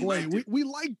was like, wait, we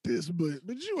like this, but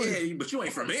you ain't. But you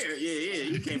ain't from here. Yeah,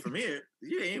 you came from here.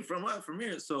 You ain't from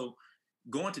here. So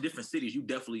going to different cities, you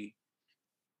definitely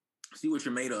see what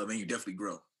you're made of, and you definitely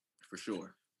grow for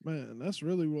sure. Man, that's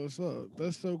really what's up.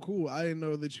 That's so cool. I didn't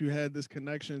know that you had this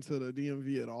connection to the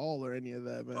DMV at all or any of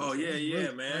that, man. Oh, so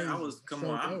yeah, man. I'm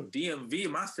DMV,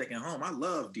 my second home. I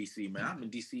love DC, man. I've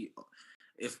been DC.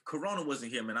 If Corona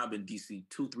wasn't here, man, I've been DC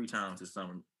 2-3 times this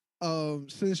summer.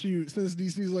 Since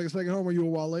DC is like a second home, are you a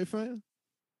Wale fan?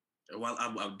 Well,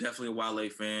 I'm definitely a Wale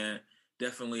fan.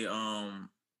 Definitely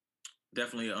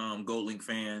Gold Link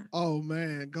fan. Oh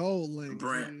man, Gold Link.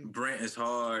 Brent is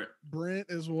hard. Brent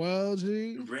as well,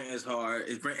 G. Brent is hard.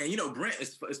 It's Brent, and Brent.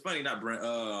 It's funny, not Brent.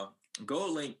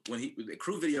 Gold Link when the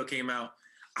Crew video came out,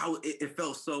 it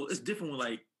felt so. It's different when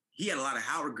like he had a lot of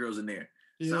Howard girls in there.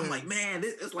 So I'm like, man,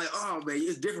 it's like, oh man,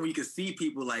 it's different when you can see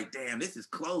people like, damn, this is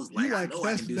close. Like, I know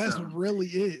I can do something. That's really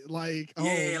it. Like,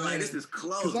 like this is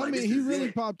close. Because I mean, he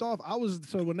really popped off.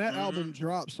 When that album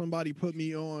dropped, somebody put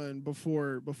me on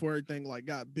before everything like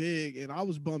got big, and I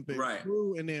was bumping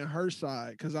Crew and then Her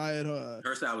Side because I had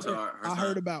Her Side was hard. I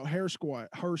heard about Hair Squad.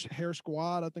 Hair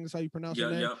Squad, I think is how you pronounce it.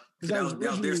 Yeah. That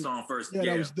was their song first. Yeah,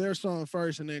 that was their song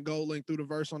first, and then Gold Link threw the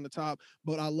verse on the top.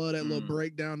 But I love that little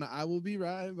breakdown. I will be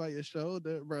riding by your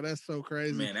shoulder, bro. That's so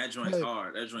crazy. Man, that joint's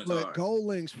hard. But Gold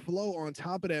Link's flow on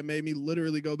top of that made me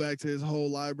literally go back to his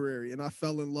whole library, and I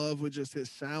fell in love with just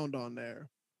his sound on there.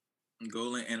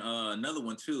 Gold Link, and another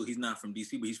one too. He's not from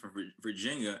DC, but he's from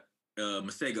Virginia.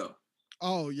 Masego.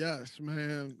 Oh yes,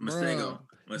 man. Masego.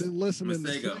 Been listening to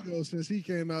Masego since he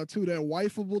came out too. That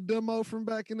Wifeable demo from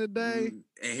back in the day.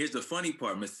 And here's the funny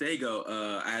part. Masego,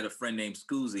 I had a friend named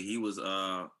Scoozy. He went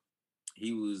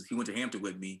to Hampton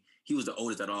with me. He was the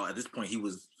oldest at all. At this point, he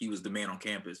was the man on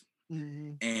campus.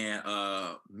 Mm-hmm. And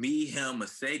me, him,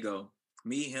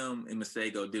 and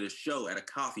Masego did a show at a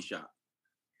coffee shop.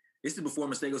 This is before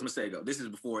Masego's Masego. This is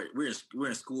before we're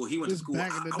in school. He went to school.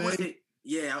 Back in the I day. want to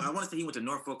say, I want to say he went to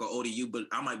Norfolk or ODU, but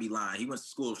I might be lying. He went to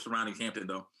school surrounding Hampton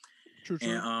though. True.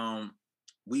 And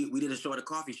we did a show at a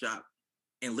coffee shop,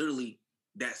 and literally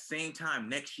that same time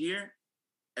next year,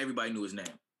 everybody knew his name.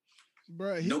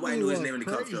 Bro, nobody knew his name in the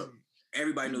coffee shop.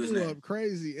 Everybody knew his name. Up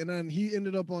crazy, and then he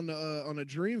ended up on the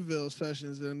Dreamville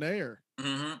sessions in there.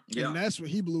 Mm-hmm. Yeah, and that's when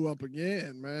he blew up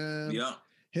again, man. Yeah.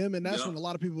 Him, and that's when a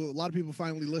lot of people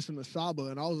finally listened to Saba,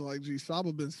 and I was like, "Gee,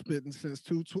 Saba been spitting since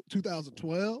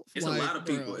 2012." It's like, a lot of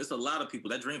people. It's a lot of people.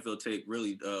 That Dreamville tape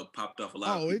really popped off a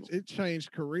lot. Oh, of people. it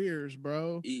changed careers,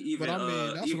 bro. Even, but I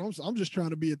mean, that's what I'm just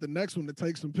trying to be at the next one to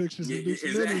take some pictures and do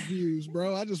some interviews,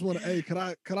 bro. I just want to, hey, could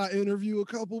I interview a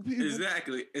couple people?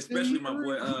 Exactly, especially my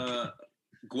boy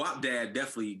Guap Dad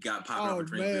definitely got popping off of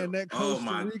Dreamville. Man, that Costa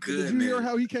my Rica. goodness. Did you hear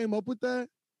how he came up with that?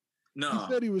 No.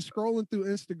 He said he was scrolling through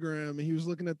Instagram and he was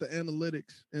looking at the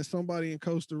analytics, and somebody in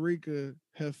Costa Rica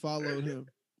had followed him.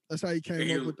 That's how he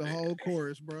came up with the whole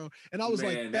chorus, bro. And I was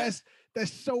like, that's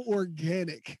so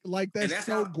organic. Like, that's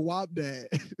so Guap Dad.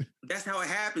 That's how it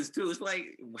happens too. It's like,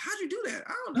 how'd you do that?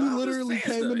 I don't know. He literally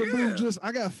came in the booth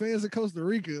I got fans in Costa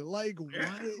Rica. Like,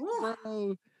 what,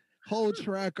 bro? Whole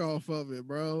track off of it,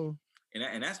 bro.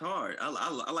 And that's hard. I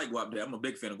like Guap Dad. I'm a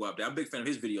big fan of Guap Dad. I'm a big fan of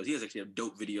his videos. He has actually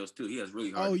dope videos too. He has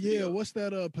really hard videos. What's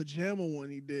that pajama one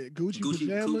he did? Gucci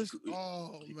pajamas?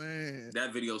 Oh man.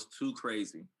 That video's too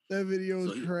crazy. That video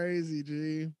is crazy,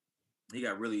 G. He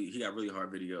got really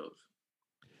hard videos.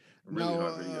 Really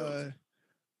hard videos.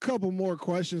 Couple more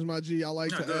questions, my G. I like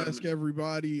to ask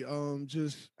everybody,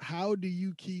 just how do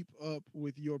you keep up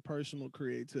with your personal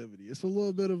creativity? It's a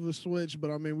little bit of a switch,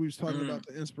 but I mean, we was talking about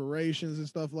the inspirations and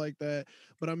stuff like that.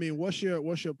 But I mean, what's your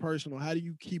personal? How do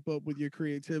you keep up with your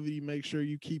creativity? Make sure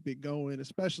you keep it going,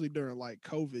 especially during like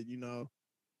COVID, you know?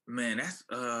 Man, that's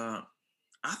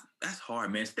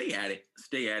hard, man. Stay at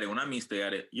it. When I mean stay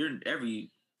at it,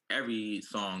 every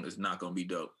song is not gonna be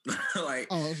dope. Like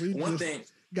so one thing.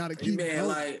 Gotta keep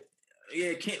going.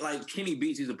 Kenny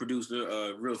Beats, he's a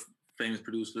producer, real famous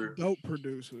producer. Dope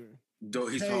producer. Dope,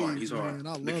 he's hard. He's hard.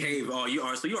 Man, the Cave. Him. Oh, you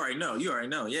are. So you already know.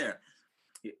 Yeah.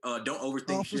 Don't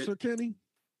overthink Officer shit. Kenny.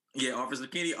 Yeah, Officer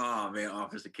Kenny. Oh man,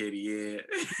 Officer Kenny. Yeah.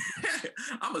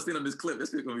 I'm gonna send him this clip.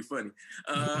 This is gonna be funny.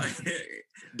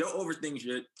 Don't overthink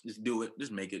shit. Just do it.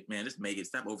 Just make it, man. Just make it.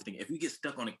 Stop overthinking. If you get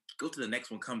stuck on it, go to the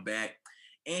next one. Come back.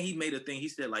 And he made a thing. He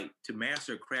said, like, to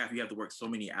master a craft, you have to work so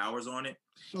many hours on it.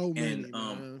 So many,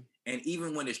 man. And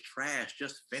even when it's trash,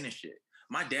 just finish it.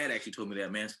 My dad actually told me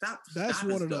that, man. That's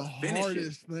one of the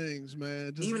hardest things,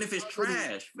 man. Just even if it's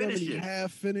trash, finish it.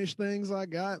 Half-finished things I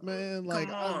got, man. Like,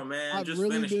 come on, man. I've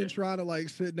really been trying to like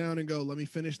sit down and go, let me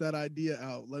finish that idea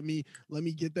out. Let me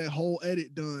get that whole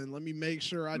edit done. Let me make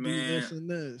sure I do this and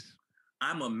this.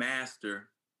 I'm a master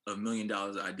of $1 million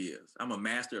ideas. I'm a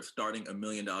master of starting $1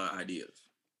 million ideas.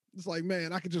 It's like,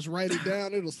 man, I could just write it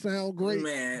down. It'll sound great,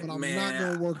 but I'm not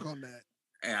going to work on that.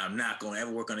 And I'm not going to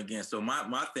ever work on it again. So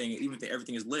my thing, even if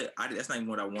everything is lit, that's not even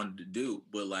what I wanted to do.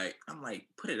 But like, I'm like,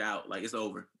 put it out. Like, it's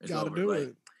over. It's Gotta over. do like,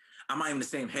 it. I'm not even in the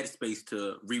same headspace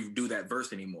to redo that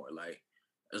verse anymore. Like,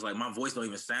 it's like my voice don't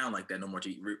even sound like that no more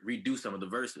to redo some of the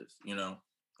verses, you know?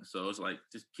 So it's like,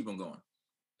 just keep on going.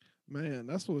 Man,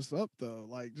 that's what's up though.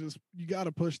 Like, just you got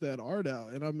to push that art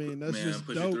out, and I mean that's just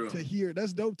dope to hear.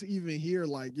 That's dope to even hear.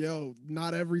 Like, yo,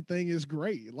 not everything is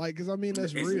great. Like, cause I mean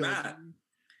that's it's real. Not.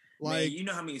 Like, man, you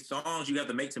know how many songs you have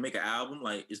to make an album?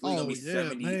 Like, it's gonna be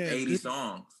 70, 80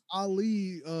 songs.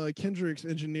 Ali, Kendrick's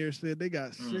engineer, said they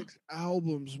got 6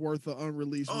 albums worth of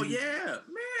unreleased. Oh music. Yeah, man.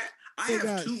 I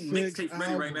have 2 mixtapes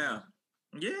ready right now.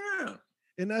 Yeah.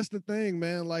 And that's the thing,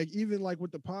 man. Like, even like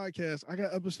with the podcast, I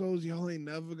got episodes y'all ain't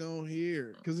never gonna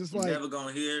hear. Cause it's like never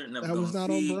gonna hear, never that gonna was not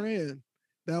see. On brand.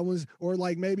 That was, or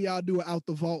like maybe I'll do it out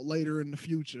the vault later in the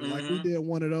future. Mm-hmm. Like we did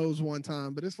one of those one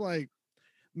time. But it's like,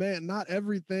 man, not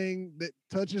everything that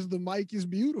touches the mic is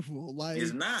beautiful. Like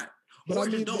it's not. But or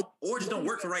just don't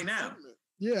work for right now.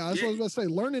 Yeah, that's what I was about to say.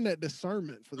 Learning that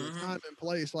discernment for the time and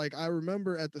place. Like I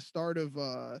remember at the start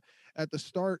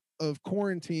of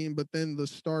quarantine, but then the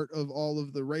start of all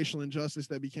of the racial injustice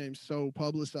that became so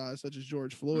publicized, such as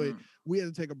George Floyd, we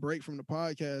had to take a break from the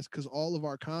podcast because all of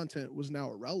our content was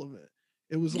now irrelevant.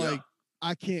 It was like,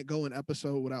 I can't go an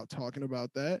episode without talking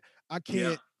about that. I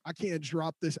can't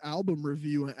drop this album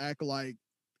review and act like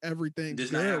everything's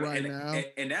good right now.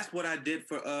 And that's what I did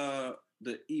for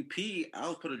the EP. I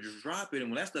was supposed to drop it, and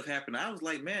when that stuff happened, I was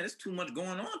like, man, it's too much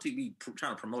going on to be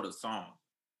trying to promote a song.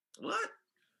 What?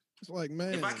 It's like,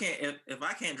 man, if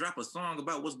I can't drop a song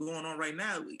about what's going on right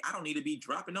now, I don't need to be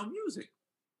dropping no music.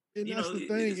 And You that's know, the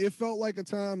thing. It felt like a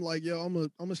time like, yo, I'm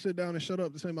gonna sit down and shut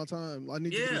up to say my time. I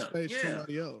need to give space to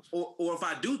somebody else. Or if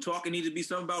I do talk, it needs to be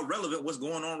something about relevant, what's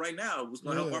going on right now, what's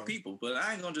gonna help our people. But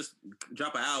I ain't gonna just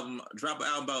drop an album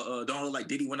about Don't Look Like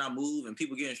Diddy When I Move and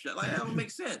people getting shot. Like, that don't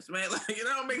make sense, man. Like, that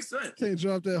don't make sense. Can't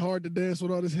drop that Hard to Dance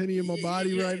with all this Henny in my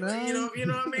body right now. You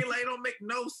know what I mean? Like, it don't make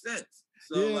no sense.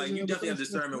 So like, you definitely have to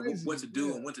determine what to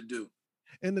do and when to do.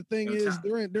 And the thing is,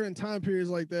 during time periods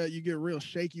like that, you get real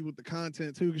shaky with the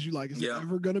content too, because you like, is it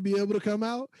ever going to be able to come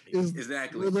out?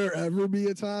 Will there ever be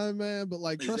a time, man? But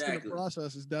like, trusting the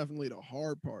process is definitely the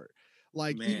hard part.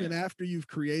 Like, even after you've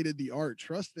created the art,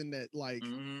 trusting that, like,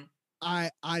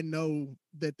 I know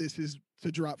that this is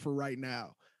to drop for right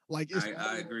now. Like, it's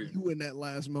I agree. You in that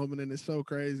last moment, and it's so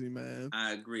crazy, man.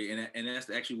 I agree, and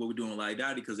that's actually what we're doing with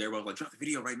Abiade, because everybody's like, drop the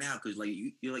video right now, because like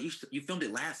you filmed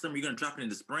it last summer, you're gonna drop it in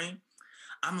the spring.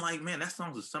 I'm like, man, that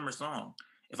song's a summer song.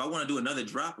 If I want to do another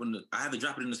drop, I have to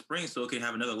drop it in the spring so it can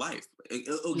have another life.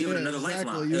 It'll give it another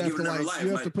lifeline. You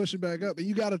have to push it back up, and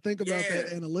you got to think about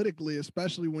that analytically,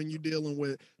 especially when you're dealing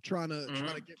with trying to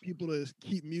get people to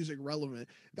keep music relevant.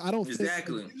 I don't think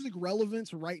music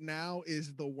relevance right now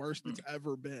is the worst it's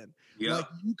ever been. Yep. Like,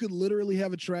 you could literally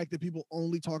have a track that people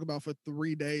only talk about for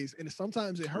 3 days, and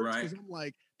sometimes it hurts because I'm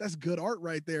like, that's good art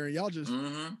right there, and y'all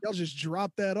just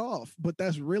drop that off. But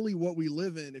that's really what we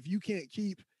live in. If you can't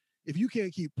keep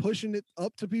pushing it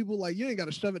up to people, like, you ain't got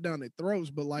to shove it down their throats,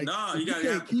 but like, you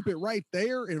can't keep it right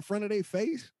there in front of their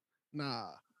face. Nah.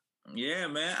 Yeah,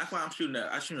 man. That's why I'm shooting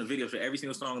a video for every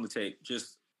single song on the tape.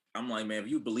 I'm like, man, if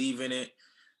you believe in it,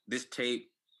 this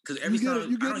tape, because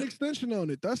you get an extension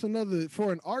on it. That's another,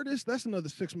 for an artist, that's another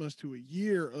 6 months to a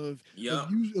year of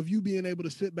you being able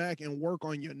to sit back and work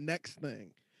on your next thing.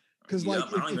 Because like,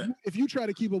 if you try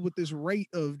to keep up with this rate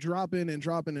of dropping,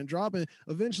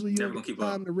 eventually you don't get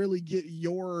time to really get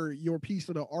your piece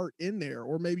of the art in there.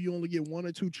 Or maybe you only get 1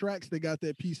 or 2 tracks that got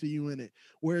that piece of you in it.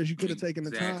 Whereas you could have taken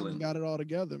the time and got it all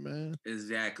together, man.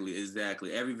 Exactly.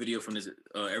 Every video from this,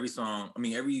 every song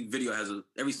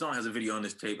has a video on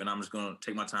this tape, and I'm just gonna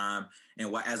take my time.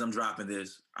 And as I'm dropping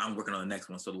this, I'm working on the next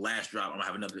one. So the last drop, I'm gonna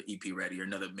have another EP ready, or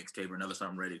another mixtape, or another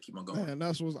something ready to keep on going. Man,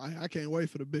 that's what I can't wait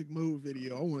for the Big Move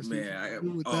video. I want to see.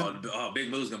 Big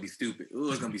Move's gonna be stupid.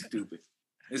 It's gonna be stupid.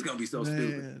 It's gonna be so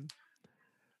stupid.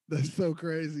 That's so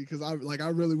crazy, because I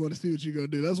really want to see what you're gonna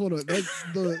do. That's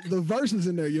the verses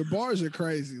in there. Your bars are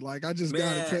crazy. Like, I just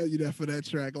gotta tell you that for that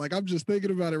track. Like, I'm just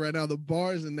thinking about it right now. The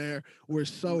bars in there were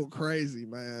so crazy,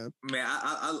 man.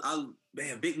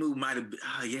 Man, Big Move might have.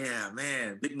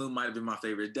 Big Move might have been my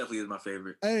favorite. It definitely is my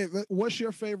favorite. Hey, what's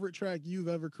your favorite track you've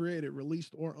ever created,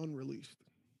 released or unreleased?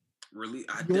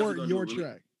 Your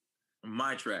track.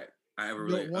 My track I ever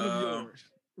released. One of yours.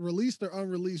 Released or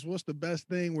unreleased, what's the best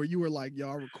thing where you were like, yo,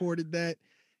 I recorded that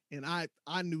and I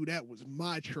knew that was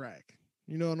my track?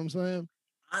 You know what I'm saying?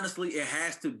 Honestly, it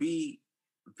has to be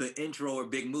the intro or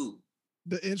Big Move.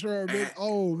 The intro or Big...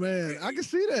 Oh, man. I can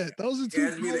see that. Those are two. It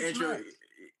has to be the intro.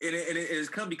 It has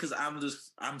come because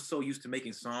I'm so used to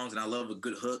making songs, and I love a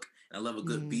good hook, and I love a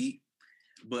good beat.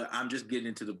 But I'm just getting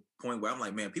into the point where I'm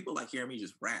like, man, people like hearing me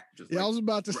just rap. I was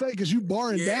about to say, because you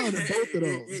barring down in both of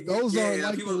those. Those aren't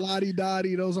like the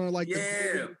lottie-dottie. Those aren't like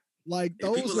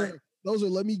those are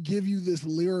let me give you this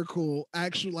lyrical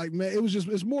action. Like, man,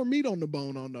 it's more meat on the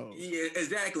bone on those. Yeah,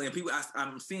 exactly. And people,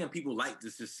 I'm seeing people like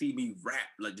this to see me rap,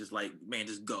 like, just like, man,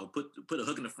 just go put a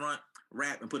hook in the front,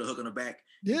 rap, and put a hook in the back.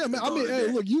 Yeah, man. I mean, hey,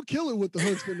 look, you kill it with the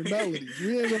hooks and the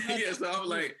melodies. So I'm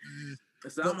like.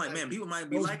 So I'm like, man, people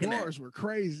might be liking that. Those bars were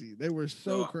crazy. They were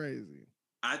so crazy.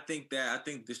 I think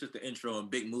this is the intro, and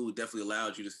Big Mood definitely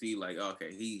allowed you to see, like,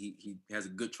 okay, he has a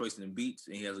good choice in beats,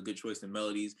 and he has a good choice in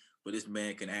melodies, but this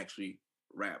man can actually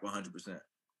rap 100%.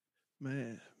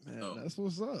 Man, that's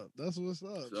what's up. That's what's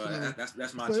up. So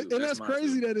that's my two. And that's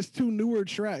crazy that it's 2 newer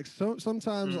tracks.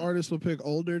 Sometimes artists will pick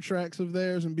older tracks of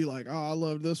theirs and be like, "Oh, I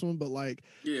love this one," but like,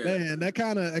 man, that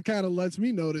kind of lets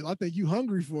me know that I think you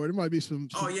hungry for it. It might be some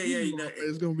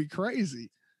it's gonna be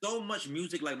crazy. So much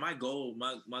music. Like, my goal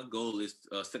is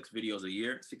 6 videos a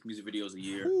year, 6 music videos a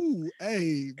year. Ooh,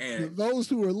 hey, and those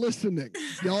who are listening,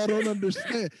 y'all don't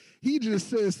understand. He just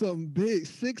said something big.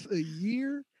 6 a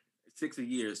year. 6 a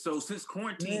year. So since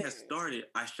quarantine has started,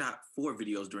 I shot 4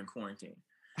 videos during quarantine.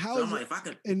 How so I'm like, if I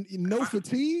can, and no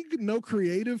fatigue, no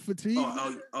creative fatigue.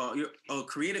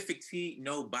 Creative fatigue,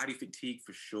 no body fatigue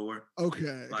for sure.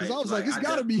 Okay, because I was like, it's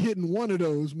got to be hitting one of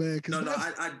those, man.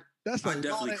 That's a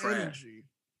lot of energy.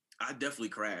 I definitely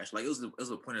crashed. Like, it was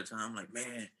a point in time. I'm like,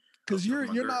 man. Because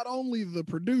you're not only the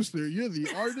producer, you're the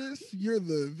artist, you're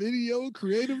the video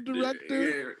creative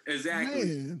director. Yeah, exactly.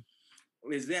 Man.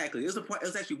 Exactly. It was a point. It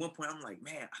was actually one point. I'm like,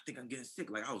 man, I think I'm getting sick.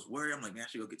 Like I was worried. I'm like, man, I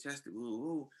should go get tested.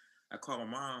 Ooh. I called my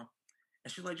mom,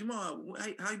 and she's like, Jamaal,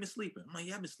 how you been sleeping? I'm like,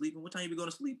 yeah, I've been sleeping. What time you been going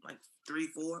to sleep? Like 3,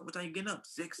 4. What time you getting up?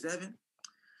 6, 7.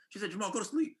 She said, Jamaal, go to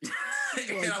sleep. And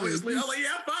I went to sleep. I was like,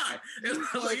 yeah, I'm fine.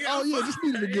 I was like, yeah, oh, yeah, just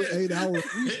needed a good 8 hours.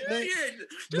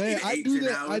 Man, I do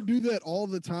that. Hours. I do that all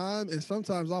the time. And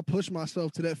sometimes I'll push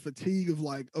myself to that fatigue of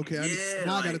like, okay,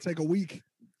 now I got to take a week.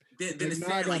 Then like,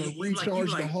 now I got to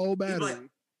recharge the whole battery.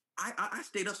 I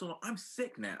stayed up so long. I'm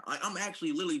sick now. Like, I'm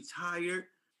actually literally tired.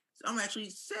 I'm actually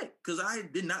sick because I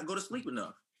did not go to sleep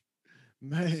enough.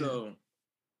 Man. So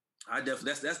I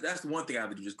definitely that's the one thing I have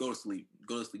to do. Just go to sleep.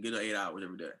 Go to sleep. Get 8 hours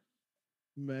every day.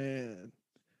 Man,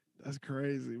 that's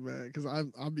crazy, man. Because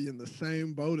I'll be in the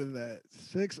same boat of that.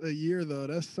 6 a year though.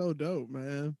 That's so dope,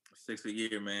 man. 6 a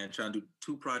year, man. Trying to do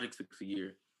 2 projects 6 a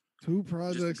year. 2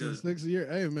 projects in 6 a year.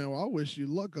 Hey, man, well, I wish you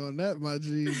luck on that, my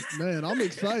G. Man, I'm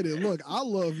excited. Look, I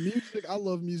love music. I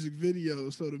love music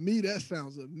videos. So to me, that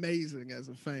sounds amazing as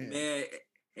a fan. Man, and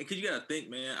because you got to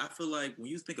think, man, I feel like when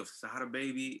you think of Sada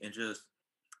Baby and just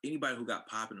anybody who got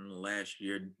popping in the last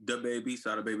year,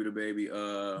 Sada Baby,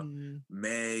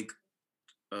 Meg,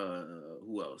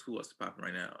 who else is popping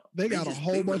right now? They got a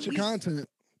whole bunch of content.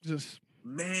 Just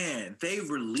man, they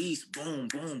released boom,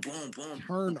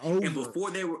 turn over. And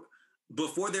before they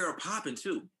were popping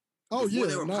too. Oh, before yeah,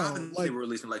 they were popping, they were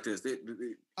releasing like this.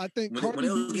 I think when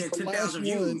it was getting 10,000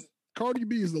 views. Cardi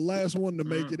B is the last one to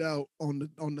make it out on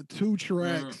the 2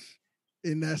 tracks,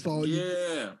 and that's all.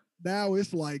 Yeah. Now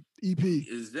it's like EP.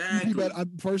 Exactly. EP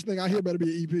first thing I hear better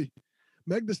be an EP.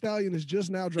 Meg Thee Stallion is just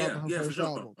now dropping her first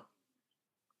album.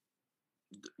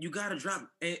 You gotta drop,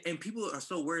 and people are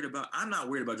so worried about. I'm not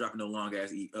worried about dropping no long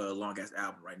ass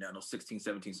album right now. No 16,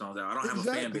 17 songs out. I don't have a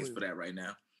fan base for that right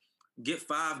now. Get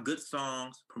 5 good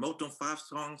songs, promote them 5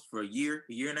 songs for a year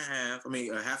and a half. I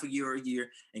mean, half a year or a year,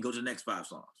 and go to the next 5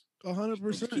 songs.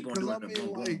 100%. Keep on doing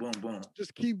it. Boom.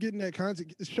 Just keep getting that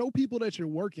content. Show people that you're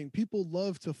working. People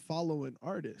love to follow an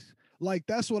artist. Like,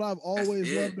 that's what I've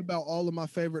always loved about all of my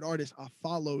favorite artists. I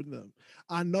followed them.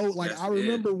 I know, like, I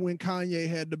remember when Kanye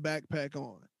had the backpack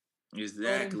on.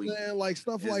 Exactly. You know what I'm saying? Like,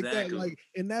 stuff like that. Like,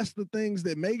 and that's the things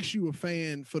that makes you a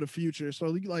fan for the future. So,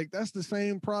 like, that's the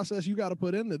same process you got to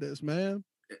put into this, man.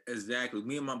 Exactly.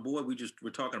 Me and my boy, we're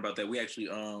talking about that. We actually,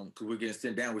 because we're getting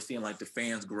sent down, we're seeing like the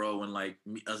fans grow and like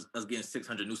us getting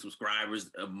 600 new subscribers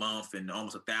a month and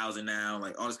almost 1,000 now.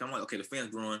 Like all this, I'm like, okay, the fans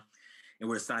growing, and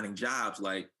we're assigning jobs.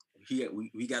 Like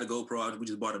we got a GoPro. We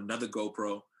just bought another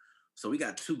GoPro, so we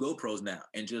got 2 GoPros now,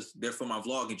 and just they're for my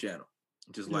vlogging channel.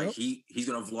 Just like he's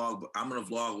gonna vlog, but I'm gonna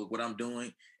vlog with what I'm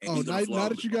doing. And he's gonna vlog now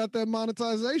that you got that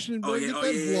monetization, bro, get that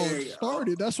vlog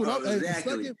started. That's what I'm.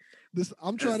 Exactly.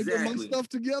 I'm trying to get my stuff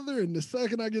together, and the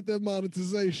second I get that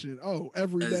monetization,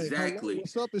 every day. Exactly.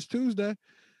 What's up? It's Tuesday.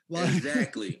 Like,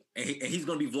 exactly. And he's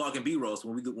gonna be vlogging B-roll. So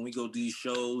when we go do these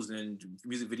shows and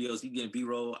music videos, he's getting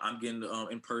B-roll. I'm getting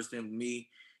in person, me,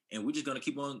 and we're just gonna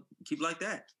keep like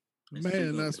that.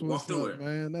 Man, that's what's up,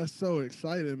 man. That's so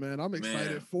exciting, man. I'm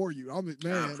excited for you. I'm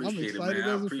excited as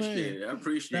a fan. I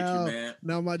appreciate you, man.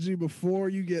 Now, my G, before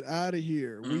you get out of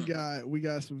here, we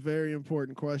got some very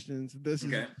important questions. This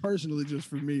is personally just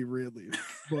for me, really.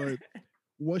 But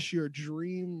what's your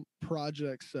dream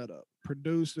project setup?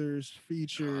 Producers,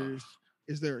 features.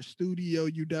 Is there a studio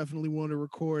you definitely want to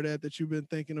record at that you've been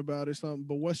thinking about or something?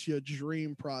 But what's your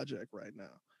dream project right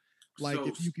now? Like,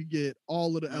 if you could get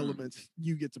all of the elements,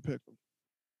 you get to pick them.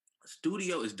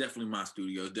 Studio is definitely my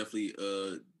studio. Definitely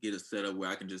get a setup where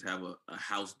I can just have a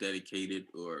house dedicated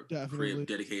or crib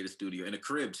dedicated studio. And a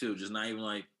crib, too. Just not even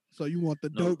like... So you want the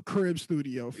dope crib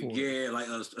studio for it. Yeah, like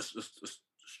a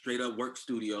straight up work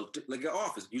studio. Like an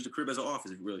office. Use the crib as an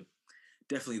office, really.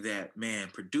 Definitely that. Man,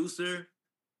 producer,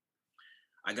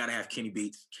 I got to have Kenny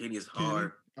Beats. Kenny is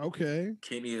hard. Okay.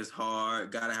 Kenny is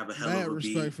hard. Got to have a hell of a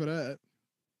beat. Respect for that.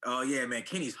 Oh, yeah, man.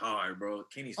 Kenny's hard, bro.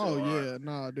 Kenny's so hard. Oh, yeah.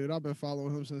 Nah, dude. I've been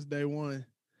following him since day one.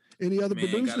 Any other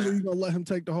producers, or you going to let him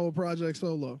take the whole project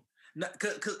solo? No,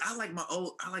 because I like my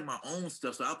own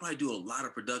stuff, so I'll probably do a lot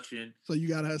of production. So you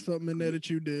got to have something in there that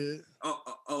you did.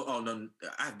 Oh, no.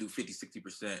 I do 50,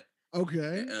 60%.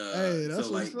 Okay. Hey, that's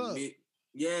so what's up.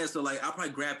 So like I'll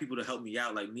probably grab people to help me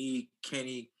out, like me,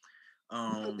 Kenny.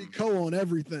 You'll be on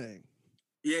everything.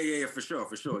 Yeah, for sure.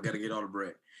 Got to get all the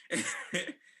bread.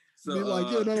 So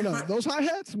like, no. Those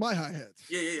hi-hats, my hi-hats.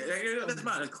 Yeah. That's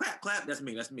mine. Clap. That's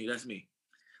me.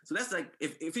 So that's like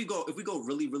if we go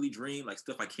really, really dream, like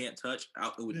stuff I can't touch,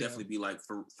 it would definitely be like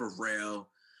for Pharrell.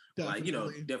 Definitely.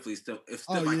 Like, definitely stuff. If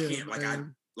stuff I can't,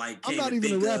 man. I'm not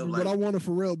even a rapper, but I want a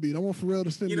Pharrell beat. I want Pharrell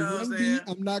to send me one beat.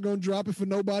 I'm not gonna drop it for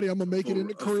nobody. I'm gonna make it in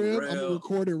the crib. I'm gonna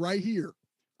record it right here.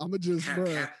 I'ma just,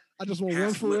 bro. I just want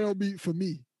one Pharrell beat for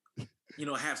me. You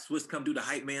know, have Swiss come do the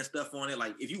hype man stuff on it.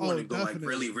 Like, if you want to go like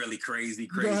really, really crazy,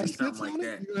 something like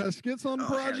that. You gonna have skits on the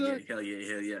project? Hell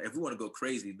yeah. If we want to go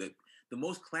crazy, the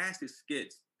most classic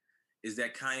skits is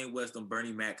that Kanye West on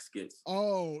Bernie Mac skits.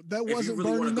 Oh, that wasn't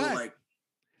really Bernie Mac.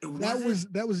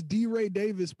 That was D. Ray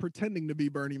Davis pretending to be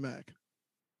Bernie Mac.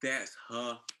 That's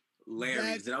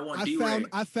hilarious.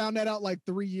 I found that out like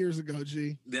 3 years ago,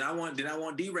 G. Then I want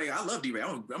D. Ray. I love D. Ray.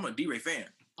 I'm a D. Ray fan.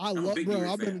 I've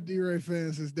been a D. Ray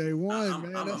fan since day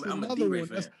one, man. That's another one.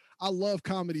 I love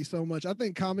comedy so much. I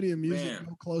think comedy and music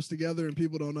go close together, and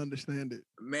people don't understand it.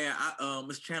 Man,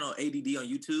 this channel ADD on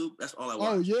YouTube. That's all I watch.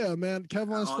 Oh yeah, man.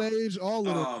 Kev on Stage, all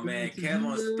of them. Oh man, Kev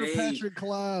on Stage, Patrick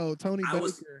Cloud, Tony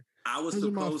Baker. Those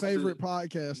are my favorite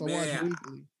podcasts. I watch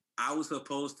weekly. I was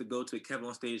supposed to go to a Kev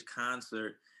on Stage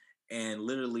concert, and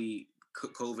literally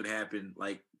COVID happened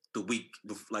like the week,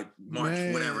 like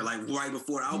March, whatever, like right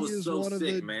before. I was so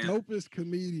sick, man. Dopest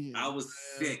comedian. I was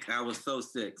sick. I was so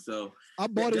sick. So I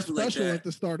bought his special at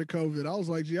the start of COVID. I was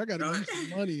like, gee, I got to use some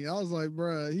money. I was like,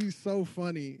 bruh, he's so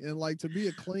funny, and like to be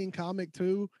a clean comic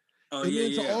too.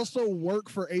 To also work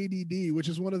for ADD, which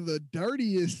is one of the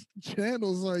dirtiest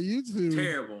channels on YouTube.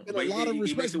 Terrible. In a lot of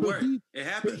respects, it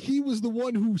happened. But he was the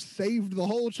one who saved the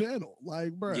whole channel.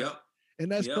 Like, bruh. Yep. And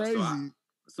that's crazy.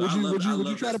 Would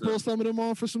you try to pull some of them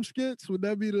on for some skits? Would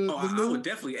that be the I would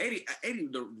definitely. 80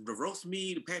 the roast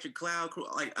me, the Patrick Cloud crew,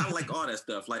 like I like all that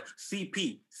stuff. Like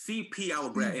CP I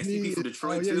would grab. And CP from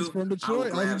Detroit too. He's from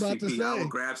Detroit. I was about to say. I would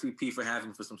grab CP for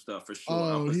having for some stuff for sure.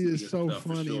 Oh, he is so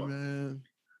funny, man.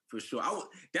 For sure.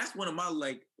 That's one of my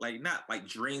like not like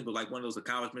dreams, but like one of those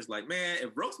accomplishments. Like, man,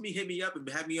 if Roast Me hit me up and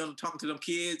have me on talking to them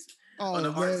kids on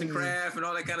the arts and craft and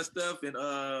all that kind of stuff, and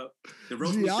the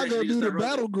Roast Me I go do the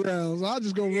battlegrounds. I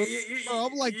just go.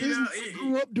 I'm like, this.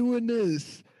 Grew up doing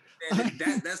this.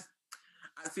 That's.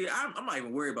 I'm not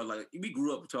even worried about like we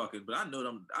grew up talking, but I know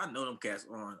them cats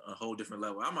on a whole different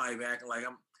level. I'm not even acting like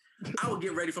I would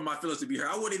get ready for my feelings to be heard.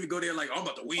 I wouldn't even go there like, I'm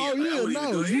about to win. Oh,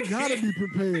 yeah, you got to be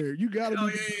prepared. You got to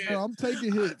be prepared. Yeah. I'm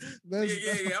taking hits. I'm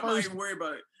not even worried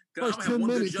about it. First 10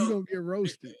 minutes, you're going to get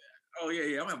roasted. Oh, yeah. I'm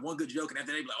going to have one good joke, and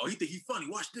after they be like, oh, he think he's funny.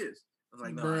 Watch this. I was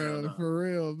like, no, bro, for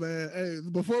real, man. Hey,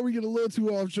 before we get a little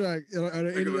too off track, are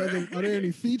there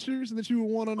any features that you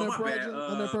would want on that project,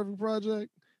 on that perfect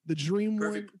project? The dream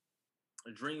one?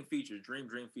 Dream features.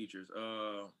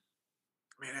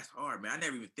 Man, that's hard, man. I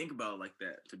never even think about it like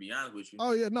that, to be honest with you.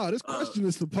 Oh, yeah, no, this question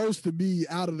is supposed to be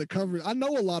out of the cover. I know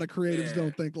a lot of creatives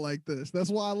don't think like this.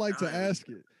 That's why I like to ask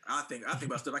it. I think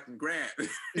about stuff I can grab.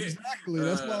 Exactly.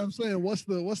 That's why I'm saying, what's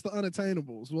the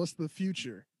unattainables? What's the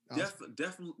future?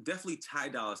 Definitely Ty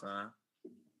Dolla $ign.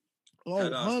 Oh,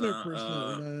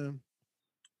 100%, man.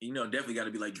 You know, definitely got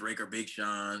to be like Drake or Big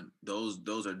Sean. Those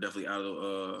are definitely out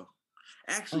of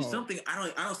Actually, something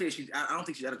I don't think she's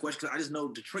out of question because I just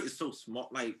know Detroit is so small.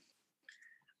 Like,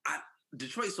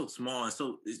 Detroit's so small and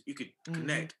so you could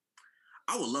connect.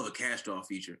 I would love a Cash Doll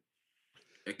feature.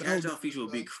 A Cash Doll feature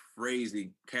would be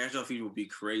crazy.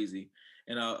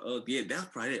 And that's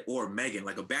probably it. Or Megan,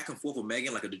 like a back and forth with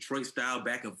Megan, like a Detroit style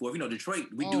back and forth. You know, Detroit,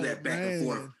 we do that back and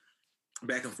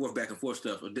forth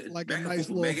stuff. Like a nice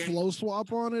little flow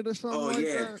swap on it or something. Oh, like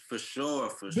that. For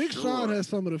sure. Big Sean has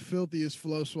some of the filthiest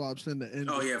flow swaps in the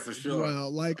industry. Oh, yeah, for sure.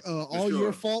 Well, like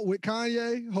Your Fault with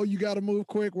Kanye. Oh, you got to move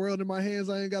quick. World in my hands.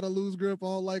 I ain't got to lose grip.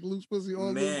 All like loose pussy.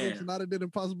 All loose lips. And I did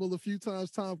Impossible a few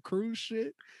times. Tom Cruise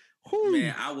shit. Whew.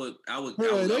 Man, I would.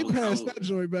 They passed that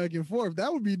joint back and forth.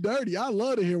 That would be dirty. I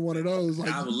love to hear one of those.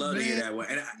 Like, I would love to hear that one.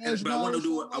 But I want to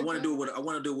do it. I want to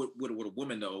do it with a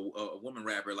woman though, a woman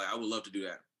rapper. Like I would love to do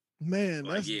that. Man,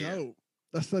 that's dope.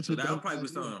 That's such a. That'll probably be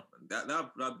something.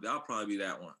 That'll probably be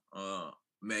that one.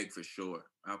 Meg for sure.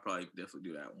 I'll probably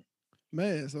definitely do that one.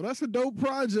 Man, so that's a dope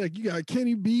project. You got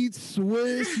Kenny Beats,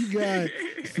 Swiss. You got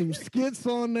some skits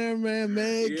on there, man.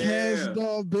 Meg, Cash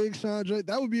Doll, Big Sean Drake.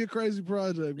 That would be a crazy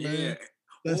project, man.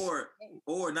 Yeah.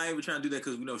 Or not even trying to do that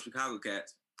because we know Chicago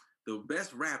cats. The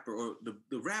best rapper or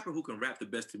the rapper who can rap the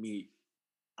best to me,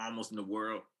 almost in the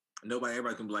world.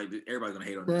 Everybody can be like, everybody's gonna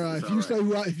hate on bro, this. If you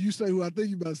say who I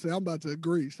think you about to say, I'm about to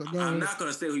agree. So I'm not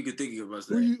gonna say who you could think you're about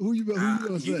to say. Who you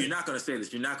gonna say? You're not gonna say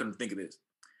this. You're not gonna think of this.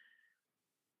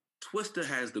 Twista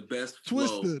has the best flow.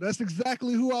 Twista, that's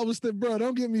exactly who I was thinking, bro.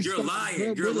 Don't get me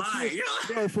started. You're lying.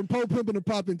 Bro, from Poe Pimpin' to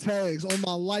Poppin' Tags, on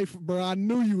my life, bro, I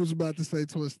knew you was about to say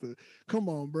Twista. Come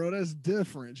on, bro, that's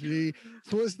different, G.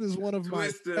 Twista is one of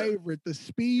my favorite. The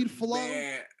speed flow.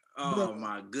 Man. Oh, bro,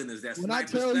 my goodness. That's when I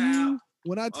tell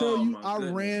you, I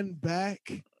ran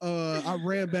back I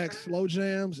ran back slow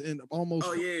jams and almost.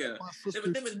 Oh yeah,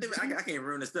 I can't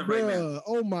ruin this stuff Bruh, right now.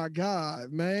 oh my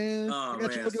God, man! Oh, I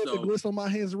got you looking at the gliss on my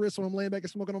hands and wrists when I'm laying back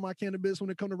and smoking on my cannabis. When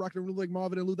it come to rocking the room like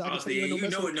Marvin and Luther, I can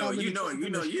tell you know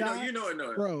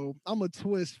it. Bro, I'm a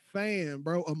Twist fan,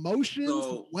 bro. Emotions,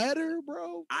 so, Wetter,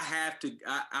 bro.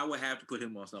 I would have to put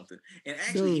him on something. And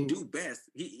actually, he do best.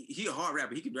 He a hard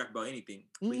rapper. He can rap about anything,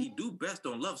 but he do best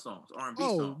on love songs, R&B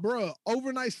songs. Oh, bro,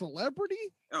 Overnight Celebrity.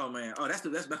 Oh man, that's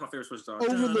my favorite Switch song.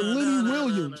 Over the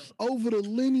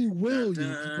Lenny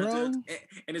Williams, bro.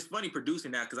 And it's funny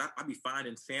producing that because I be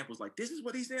finding samples like this is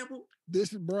what he sampled.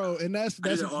 This, bro, and that's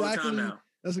exactly.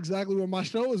 That's exactly what my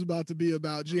show is about to be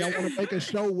about. G, I want to make a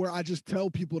show where I just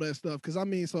tell people that stuff. Because, I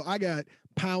mean, so I got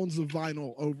pounds of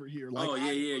vinyl over here. Like,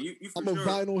 I'm a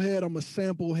vinyl head. I'm a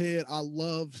sample head. I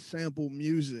love sample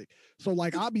music. So,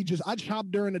 like, I chop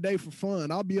during the day for fun.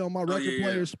 I'll be on my record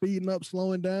player, speeding up,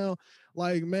 slowing down.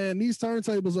 Like, man, these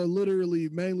turntables are literally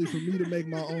mainly for me to make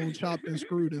my own chopped and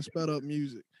screwed and sped up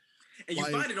music. And you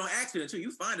find it on accident, too. You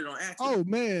find it on accident. Oh,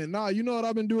 man. Nah, you know what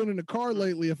I've been doing in the car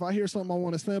lately? If I hear something I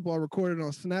want to sample, I record it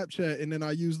on Snapchat, and then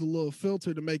I use the little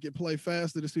filter to make it play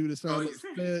faster to see what it sounds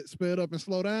like, sped up and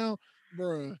slow down.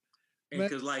 Bruh.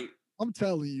 Because, like... I'm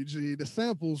telling you, G, the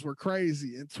samples were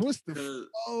crazy. And Twista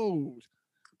flowed.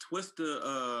 Twista,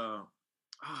 oh,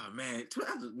 man.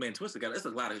 Twista got... It's a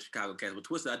lot of Chicago cats, but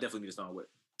Twista, I definitely need a song with.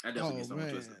 I definitely need a song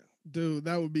with Twista. Dude,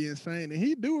 that would be insane. And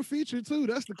he do a feature too.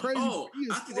 That's the crazy.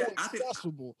 I think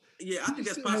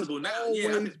that's possible now.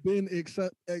 Always been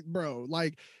bro.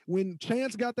 Like when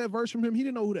Chance got that verse from him, he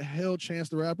didn't know who the hell Chance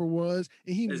the Rapper was,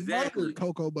 and he murdered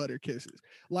Cocoa Butter Kisses.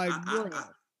 Like,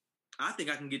 I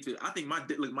think I can get to. I think my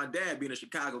dad being a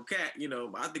Chicago cat, you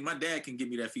know, I think my dad can give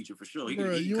me that feature for sure.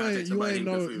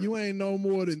 You ain't no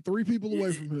more than 3 people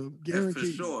away from him,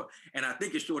 guaranteed. For sure. And I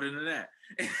think it's shorter than that.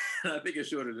 I think it's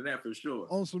shorter than that for sure.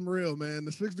 On some real, man.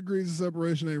 The 6 degrees of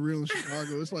separation ain't real in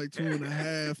Chicago. It's like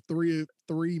 2.5,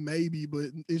 3 maybe, but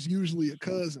it's usually a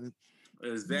cousin.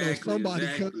 Exactly. Somebody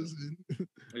cousin.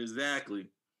 Exactly.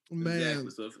 Man.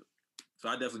 Exactly. So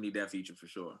I definitely need that feature for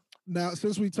sure. Now,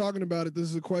 since we're talking about it, this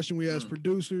is a question we ask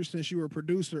producers. Since you were a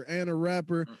producer and a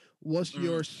rapper, what's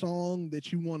your song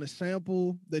that you want to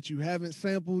sample that you haven't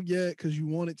sampled yet because you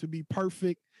want it to be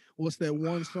perfect? What's that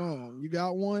one song? You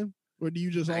got one? Or do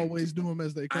you just always do them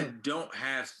as they come? I don't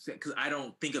have, because I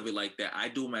don't think of it like that. I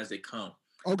do them as they come.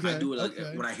 Okay. I do it like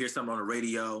when I hear something on the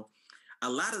radio. A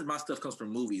lot of my stuff comes from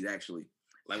movies, actually.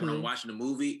 Like when I'm watching a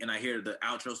movie and I hear the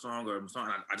outro song or a song,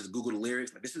 I just Google the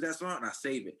lyrics. Like, this is that song, and I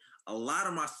save it. A lot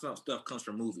of my stuff comes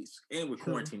from movies. And with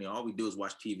quarantining, all we do is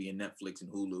watch TV and Netflix and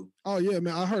Hulu. Oh, yeah,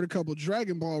 man. I heard a couple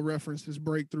Dragon Ball references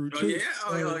break through, too. Yeah.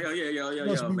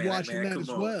 Must be watching that as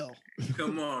well.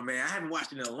 Come on, man. I haven't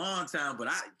watched it in a long time, but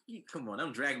come on,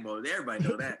 I'm Dragon Ball. Everybody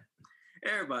know that.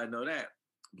 Everybody know that.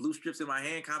 Blue strips in my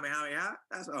hand, Kamehameha.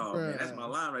 That's man, that's my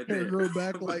line right there. Grow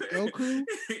back like Goku.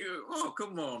 Oh,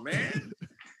 come on, man.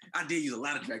 I did use a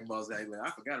lot of Dragon Balls actually.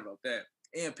 I forgot about that.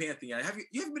 And Pantheon.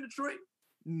 You ever been to Detroit?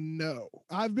 No,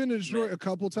 I've been to Detroit a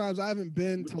couple times. I haven't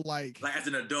been to like as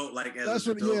an adult, like as that's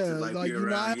an what, adult.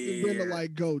 I haven't been to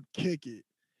like go kick it.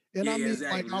 And I mean,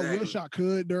 exactly. I wish I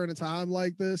could during a time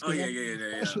like this.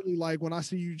 Especially like when I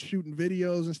see you shooting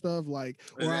videos and stuff, like,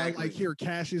 or I like hear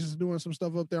Cassius is doing some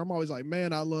stuff up there. I'm always like,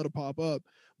 man, I'd love to pop up.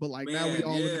 But like now we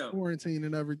all in quarantine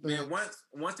and everything. Man,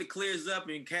 once it clears up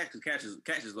and catches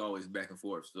is always back and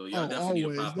forth. So y'all definitely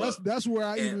need to pop up. That's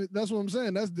where that's what I'm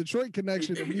saying. That's Detroit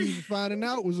connection that me finding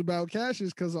out was about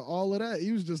Cassius because of all of that.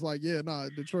 He was just like,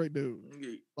 Detroit dude.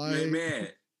 Like, man.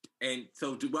 And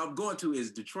so what I'm going to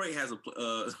is Detroit has a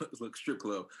strip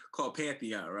club called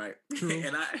Pantheon, right?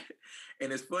 and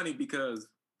it's funny because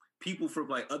people from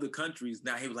like other countries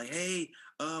now he was like, hey,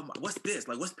 what's this?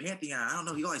 Like, what's Pantheon? I don't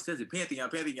know. He always says it, Pantheon.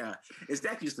 It's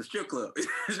actually just a strip club. It's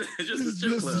just a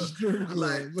strip club.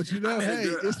 Like, but you know,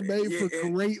 it's made for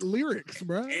great lyrics,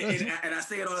 bro. And I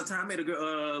say it all the time. I made a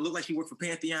girl look like she worked for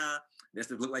Pantheon. That's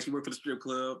to look like she worked for the strip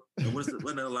club. And what's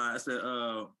another line? I said,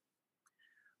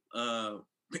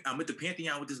 I'm at the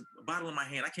Pantheon with this bottle in my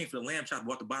hand. I came for the lamb chop,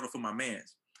 bought the bottle for my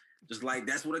man's. Just like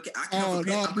that's what I come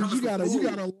for. You got a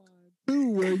line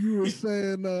too where you were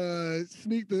saying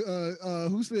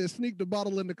who said sneak the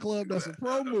bottle in the club? That's a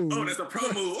pro move. Oh, that's a pro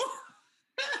move.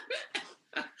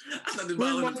 I Suck this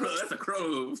bottle in the club. That's a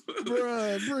crow.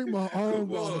 Bruh, bring my own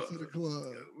bottle to the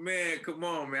club. Man, come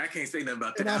on, man. I can't say nothing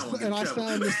about that. And I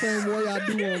sound the same way I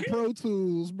do on Pro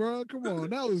Tools, bro. Come on.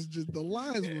 That was just, the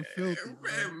lines were filthy.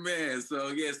 Man.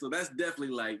 So that's definitely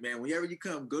like, man, whenever you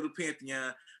come, go to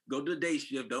Pantheon, go to the day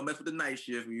shift. Don't mess with the night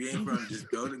shift. If you ain't from, just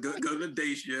go to the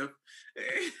day shift.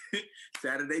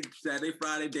 Saturday,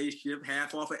 Friday day shift,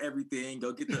 half off of everything.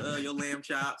 Go get the your lamb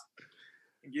chops.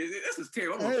 Yeah, this is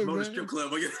terrible. I'm gonna promote a strip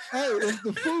club. Hey, if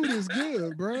the food is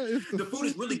good, bro. If the food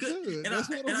is really good. And I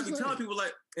be telling people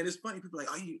like, and it's funny, people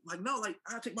like, are you like, no, like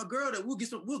I'll take my girl that we'll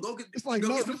go get it's like, go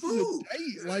no, get some food.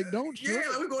 Like, don't yeah,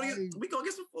 like, we gonna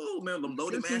get some food, man. Them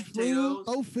loaded mashed potatoes.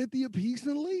 Throw 50 a piece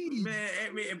and leave. Man,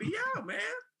 and be out, man.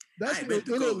 That's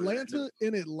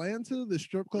in Atlanta, the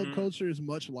strip club culture is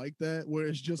much like that, where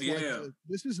it's just like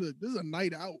this is a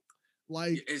night out.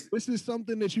 Like this is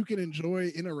something that you can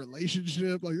enjoy in a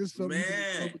relationship. Like this is something you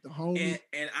can enjoy with the homies.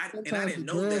 And I didn't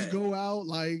know girls that. Go out,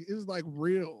 like it's like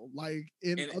real. Like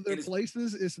in other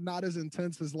places, it's not as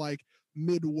intense as like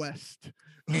Midwest.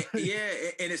 And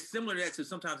it's similar to that to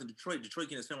sometimes in Detroit. Detroit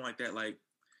can be something like that. Like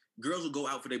girls will go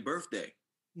out for their birthday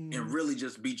and really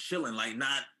just be chilling, like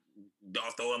not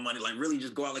throwing money, like really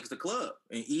just go out like it's a club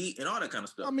and eat and all that kind of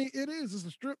stuff. I mean, it's a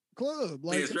strip club.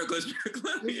 Like strip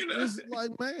club, you know. It's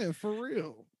like, man, for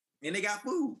real. And they got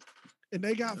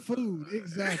food.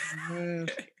 Exactly, man.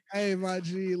 Hey, my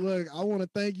G, look, I want to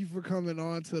thank you for coming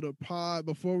on to the pod.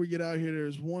 Before we get out here,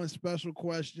 there's one special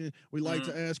question we like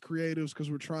to ask creatives because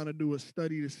we're trying to do a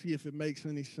study to see if it makes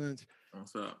any sense.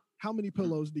 What's up? How many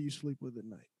pillows do you sleep with at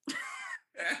night?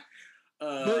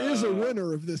 There is a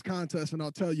winner of this contest, and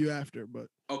I'll tell you after. But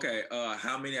okay,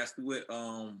 how many I sleep with?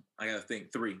 I gotta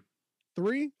think. 3.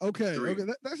 3? Okay, 3. Okay.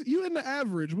 That's you in the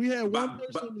average. We had one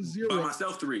person with 0. By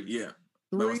myself, 3. Yeah.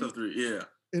 3? By myself, 3. Yeah.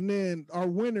 And then our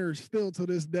winner still to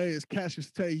this day is Cassius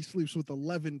Tay. He sleeps with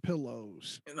 11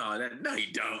 pillows. No,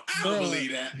 you don't. I don't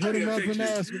believe that. Hit him up and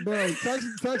ask him, bro.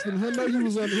 Text him. He'll know you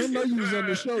was on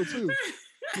the show too.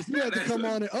 He had to come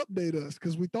on and update us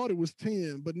because we thought it was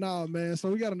 10, but nah, man. So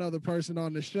we got another person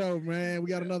on the show, man. We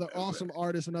got another awesome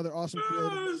artist, another awesome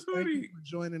creator. Thank you for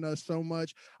joining us so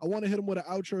much. I want to hit him with an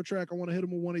outro track. I want to hit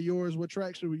him with one of yours. What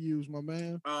track should we use, my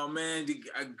man? Oh man, you've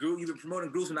been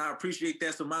promoting groups, and I appreciate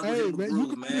that. So my man, you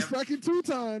can be the second 2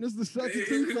 time. This is the second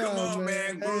 2 time. Come on,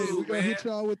 man. Groove, we're gonna hit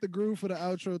y'all with the groove for the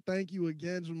outro. Thank you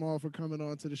again, Jamaal, for coming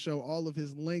on to the show. All of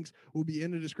his links will be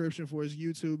in the description for his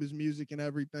YouTube, his music, and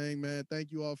everything, man. Thank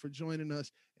you all for joining us.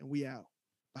 And we out.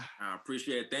 Bye. I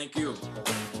appreciate it. Thank you.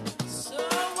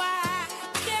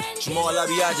 Jamaal,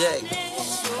 Abiade.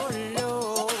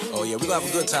 Oh yeah, we gonna have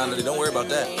a good time today. Don't worry about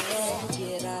that.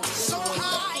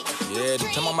 Yeah,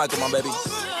 turn my mic on, my baby.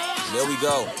 There we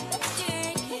go.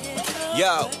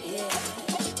 Yo.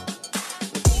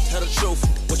 Tell the truth.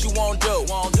 What you won't do?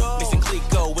 Mixing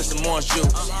Clico with some orange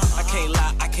juice. I can't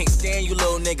lie, I can't stand you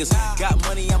little niggas. Got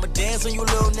money, I'ma dance on you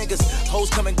little niggas. Hoes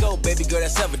come and go, baby girl,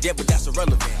 that's evident, but that's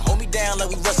irrelevant. Hold me down like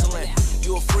we wrestling.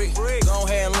 You a freak? Go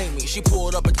ahead and link me. She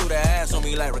pulled up and threw that ass on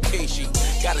me like Rikishi.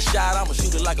 Got a shot, I'ma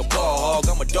shoot it like a ball hog.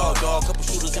 I'm a dog, couple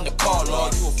shooters in the car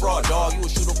log. You a fraud dog, you a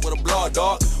shooter with a blood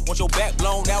dog. Want your back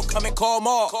blown out, come and call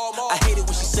Mark. I hate it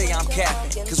when she say I'm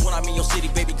capping, cause when I'm in your city,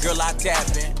 baby girl, I tap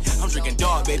in. I'm drinking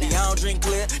dark, baby, I don't drink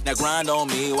clear. Now grind on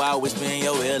me while I whisper in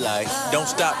your ear like, don't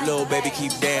stop, little baby,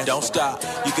 keep dancing. Don't stop,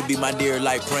 you could be my dear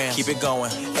like Prince. Keep it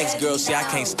going, ex-girl say I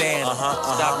can't stand.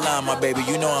 Stop lying, my baby,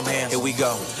 you know I'm handsome. Here we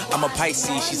go, I'm a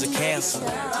Pisces, she's a Cancer.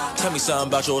 Tell me something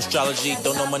about your astrology.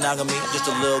 Don't know monogamy, just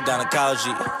a little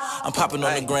gynecology. I'm popping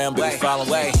on the ground, baby, fall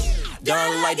away.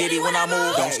 Done like Diddy when I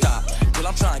move. Don't stop, girl,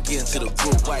 I'm trying to get into the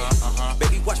groove.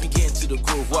 Baby, watch me get into the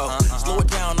groove. Whoa, slow it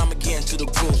down, I'ma get into the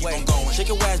groove. Wait, shake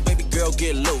your ass, baby girl,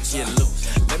 get loose.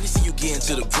 Let me see you get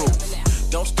into the groove.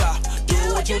 Don't stop, do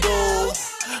what you do.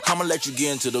 I'ma let you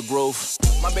get into the groove.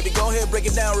 My baby, go ahead, break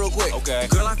it down real quick. Okay.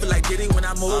 Girl, I feel like Diddy when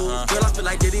I move. Girl, I feel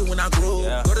like Diddy when I groove.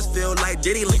 Girl, this feel like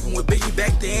Diddy linking with Biggie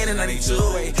back then in 92.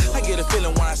 I get a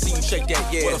feeling when I see you shake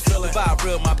that, yeah. What a feeling. Vibe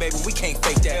real, my baby, we can't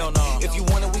fake that. Hell no. If you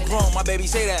want it, we grown, my baby,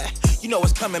 say that. You know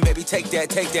what's coming, baby, take that.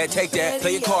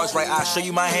 Play your cards right, I'll show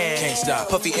you my hand. Can't stop.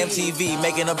 Puffy MTV,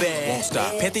 making a band. Won't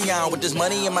stop. Pantheon with this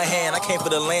money in my hand. I came for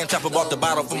the lamb chopper, bought the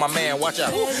bottle for my man. Watch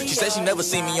out. She said she never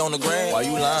seen me on the gram. Why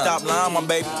you lying? Stop lying, my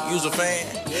baby, you's a fan.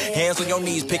 Hands on your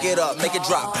knees, pick it up, make it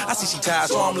drop. I see she tired,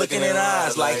 so I'm looking in her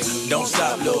eyes like, don't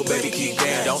stop, little baby, keep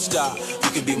dancing. Don't stop, you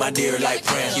can be my dear like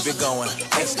Prince. Keep it going,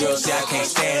 ex-girl say I can't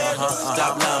stand.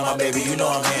 Stop lying, my baby, you know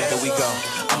I'm here. Here we go,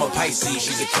 I'm a Pisces,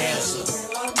 she's a Cancer.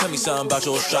 Tell me something about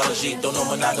your astrology. Don't know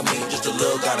monogamy, just a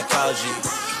little gynecology.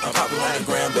 I'm popping on the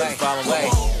ground, baby, follow me.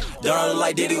 Don't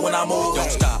like Diddy when I move. Don't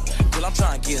stop. Girl, I'm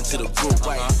trying to get into the groove,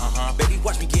 right? Baby,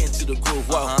 watch me get into the groove,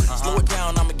 whoa. Slow it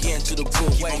down, I'ma get into the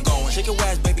groove, wait. Shake your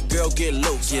ass, baby girl, get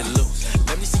loose.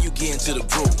 Let me see you get into the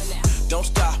groove. Don't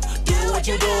stop, do what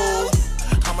you do.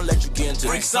 I'ma let you get into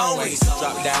the groove.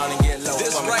 Drop down and get low.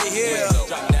 This right here.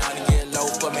 Drop down and get low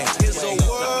for me. It's a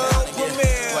world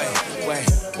premiere.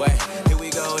 Wait. Here we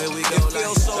go. It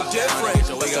feels so different. Get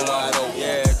your wiggle wide open.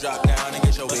 Yeah, drop down and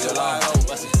get your wiggle wide open.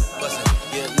 Bust it.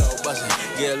 Get low, bust it.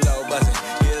 Get low, bust it.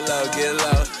 Get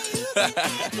low.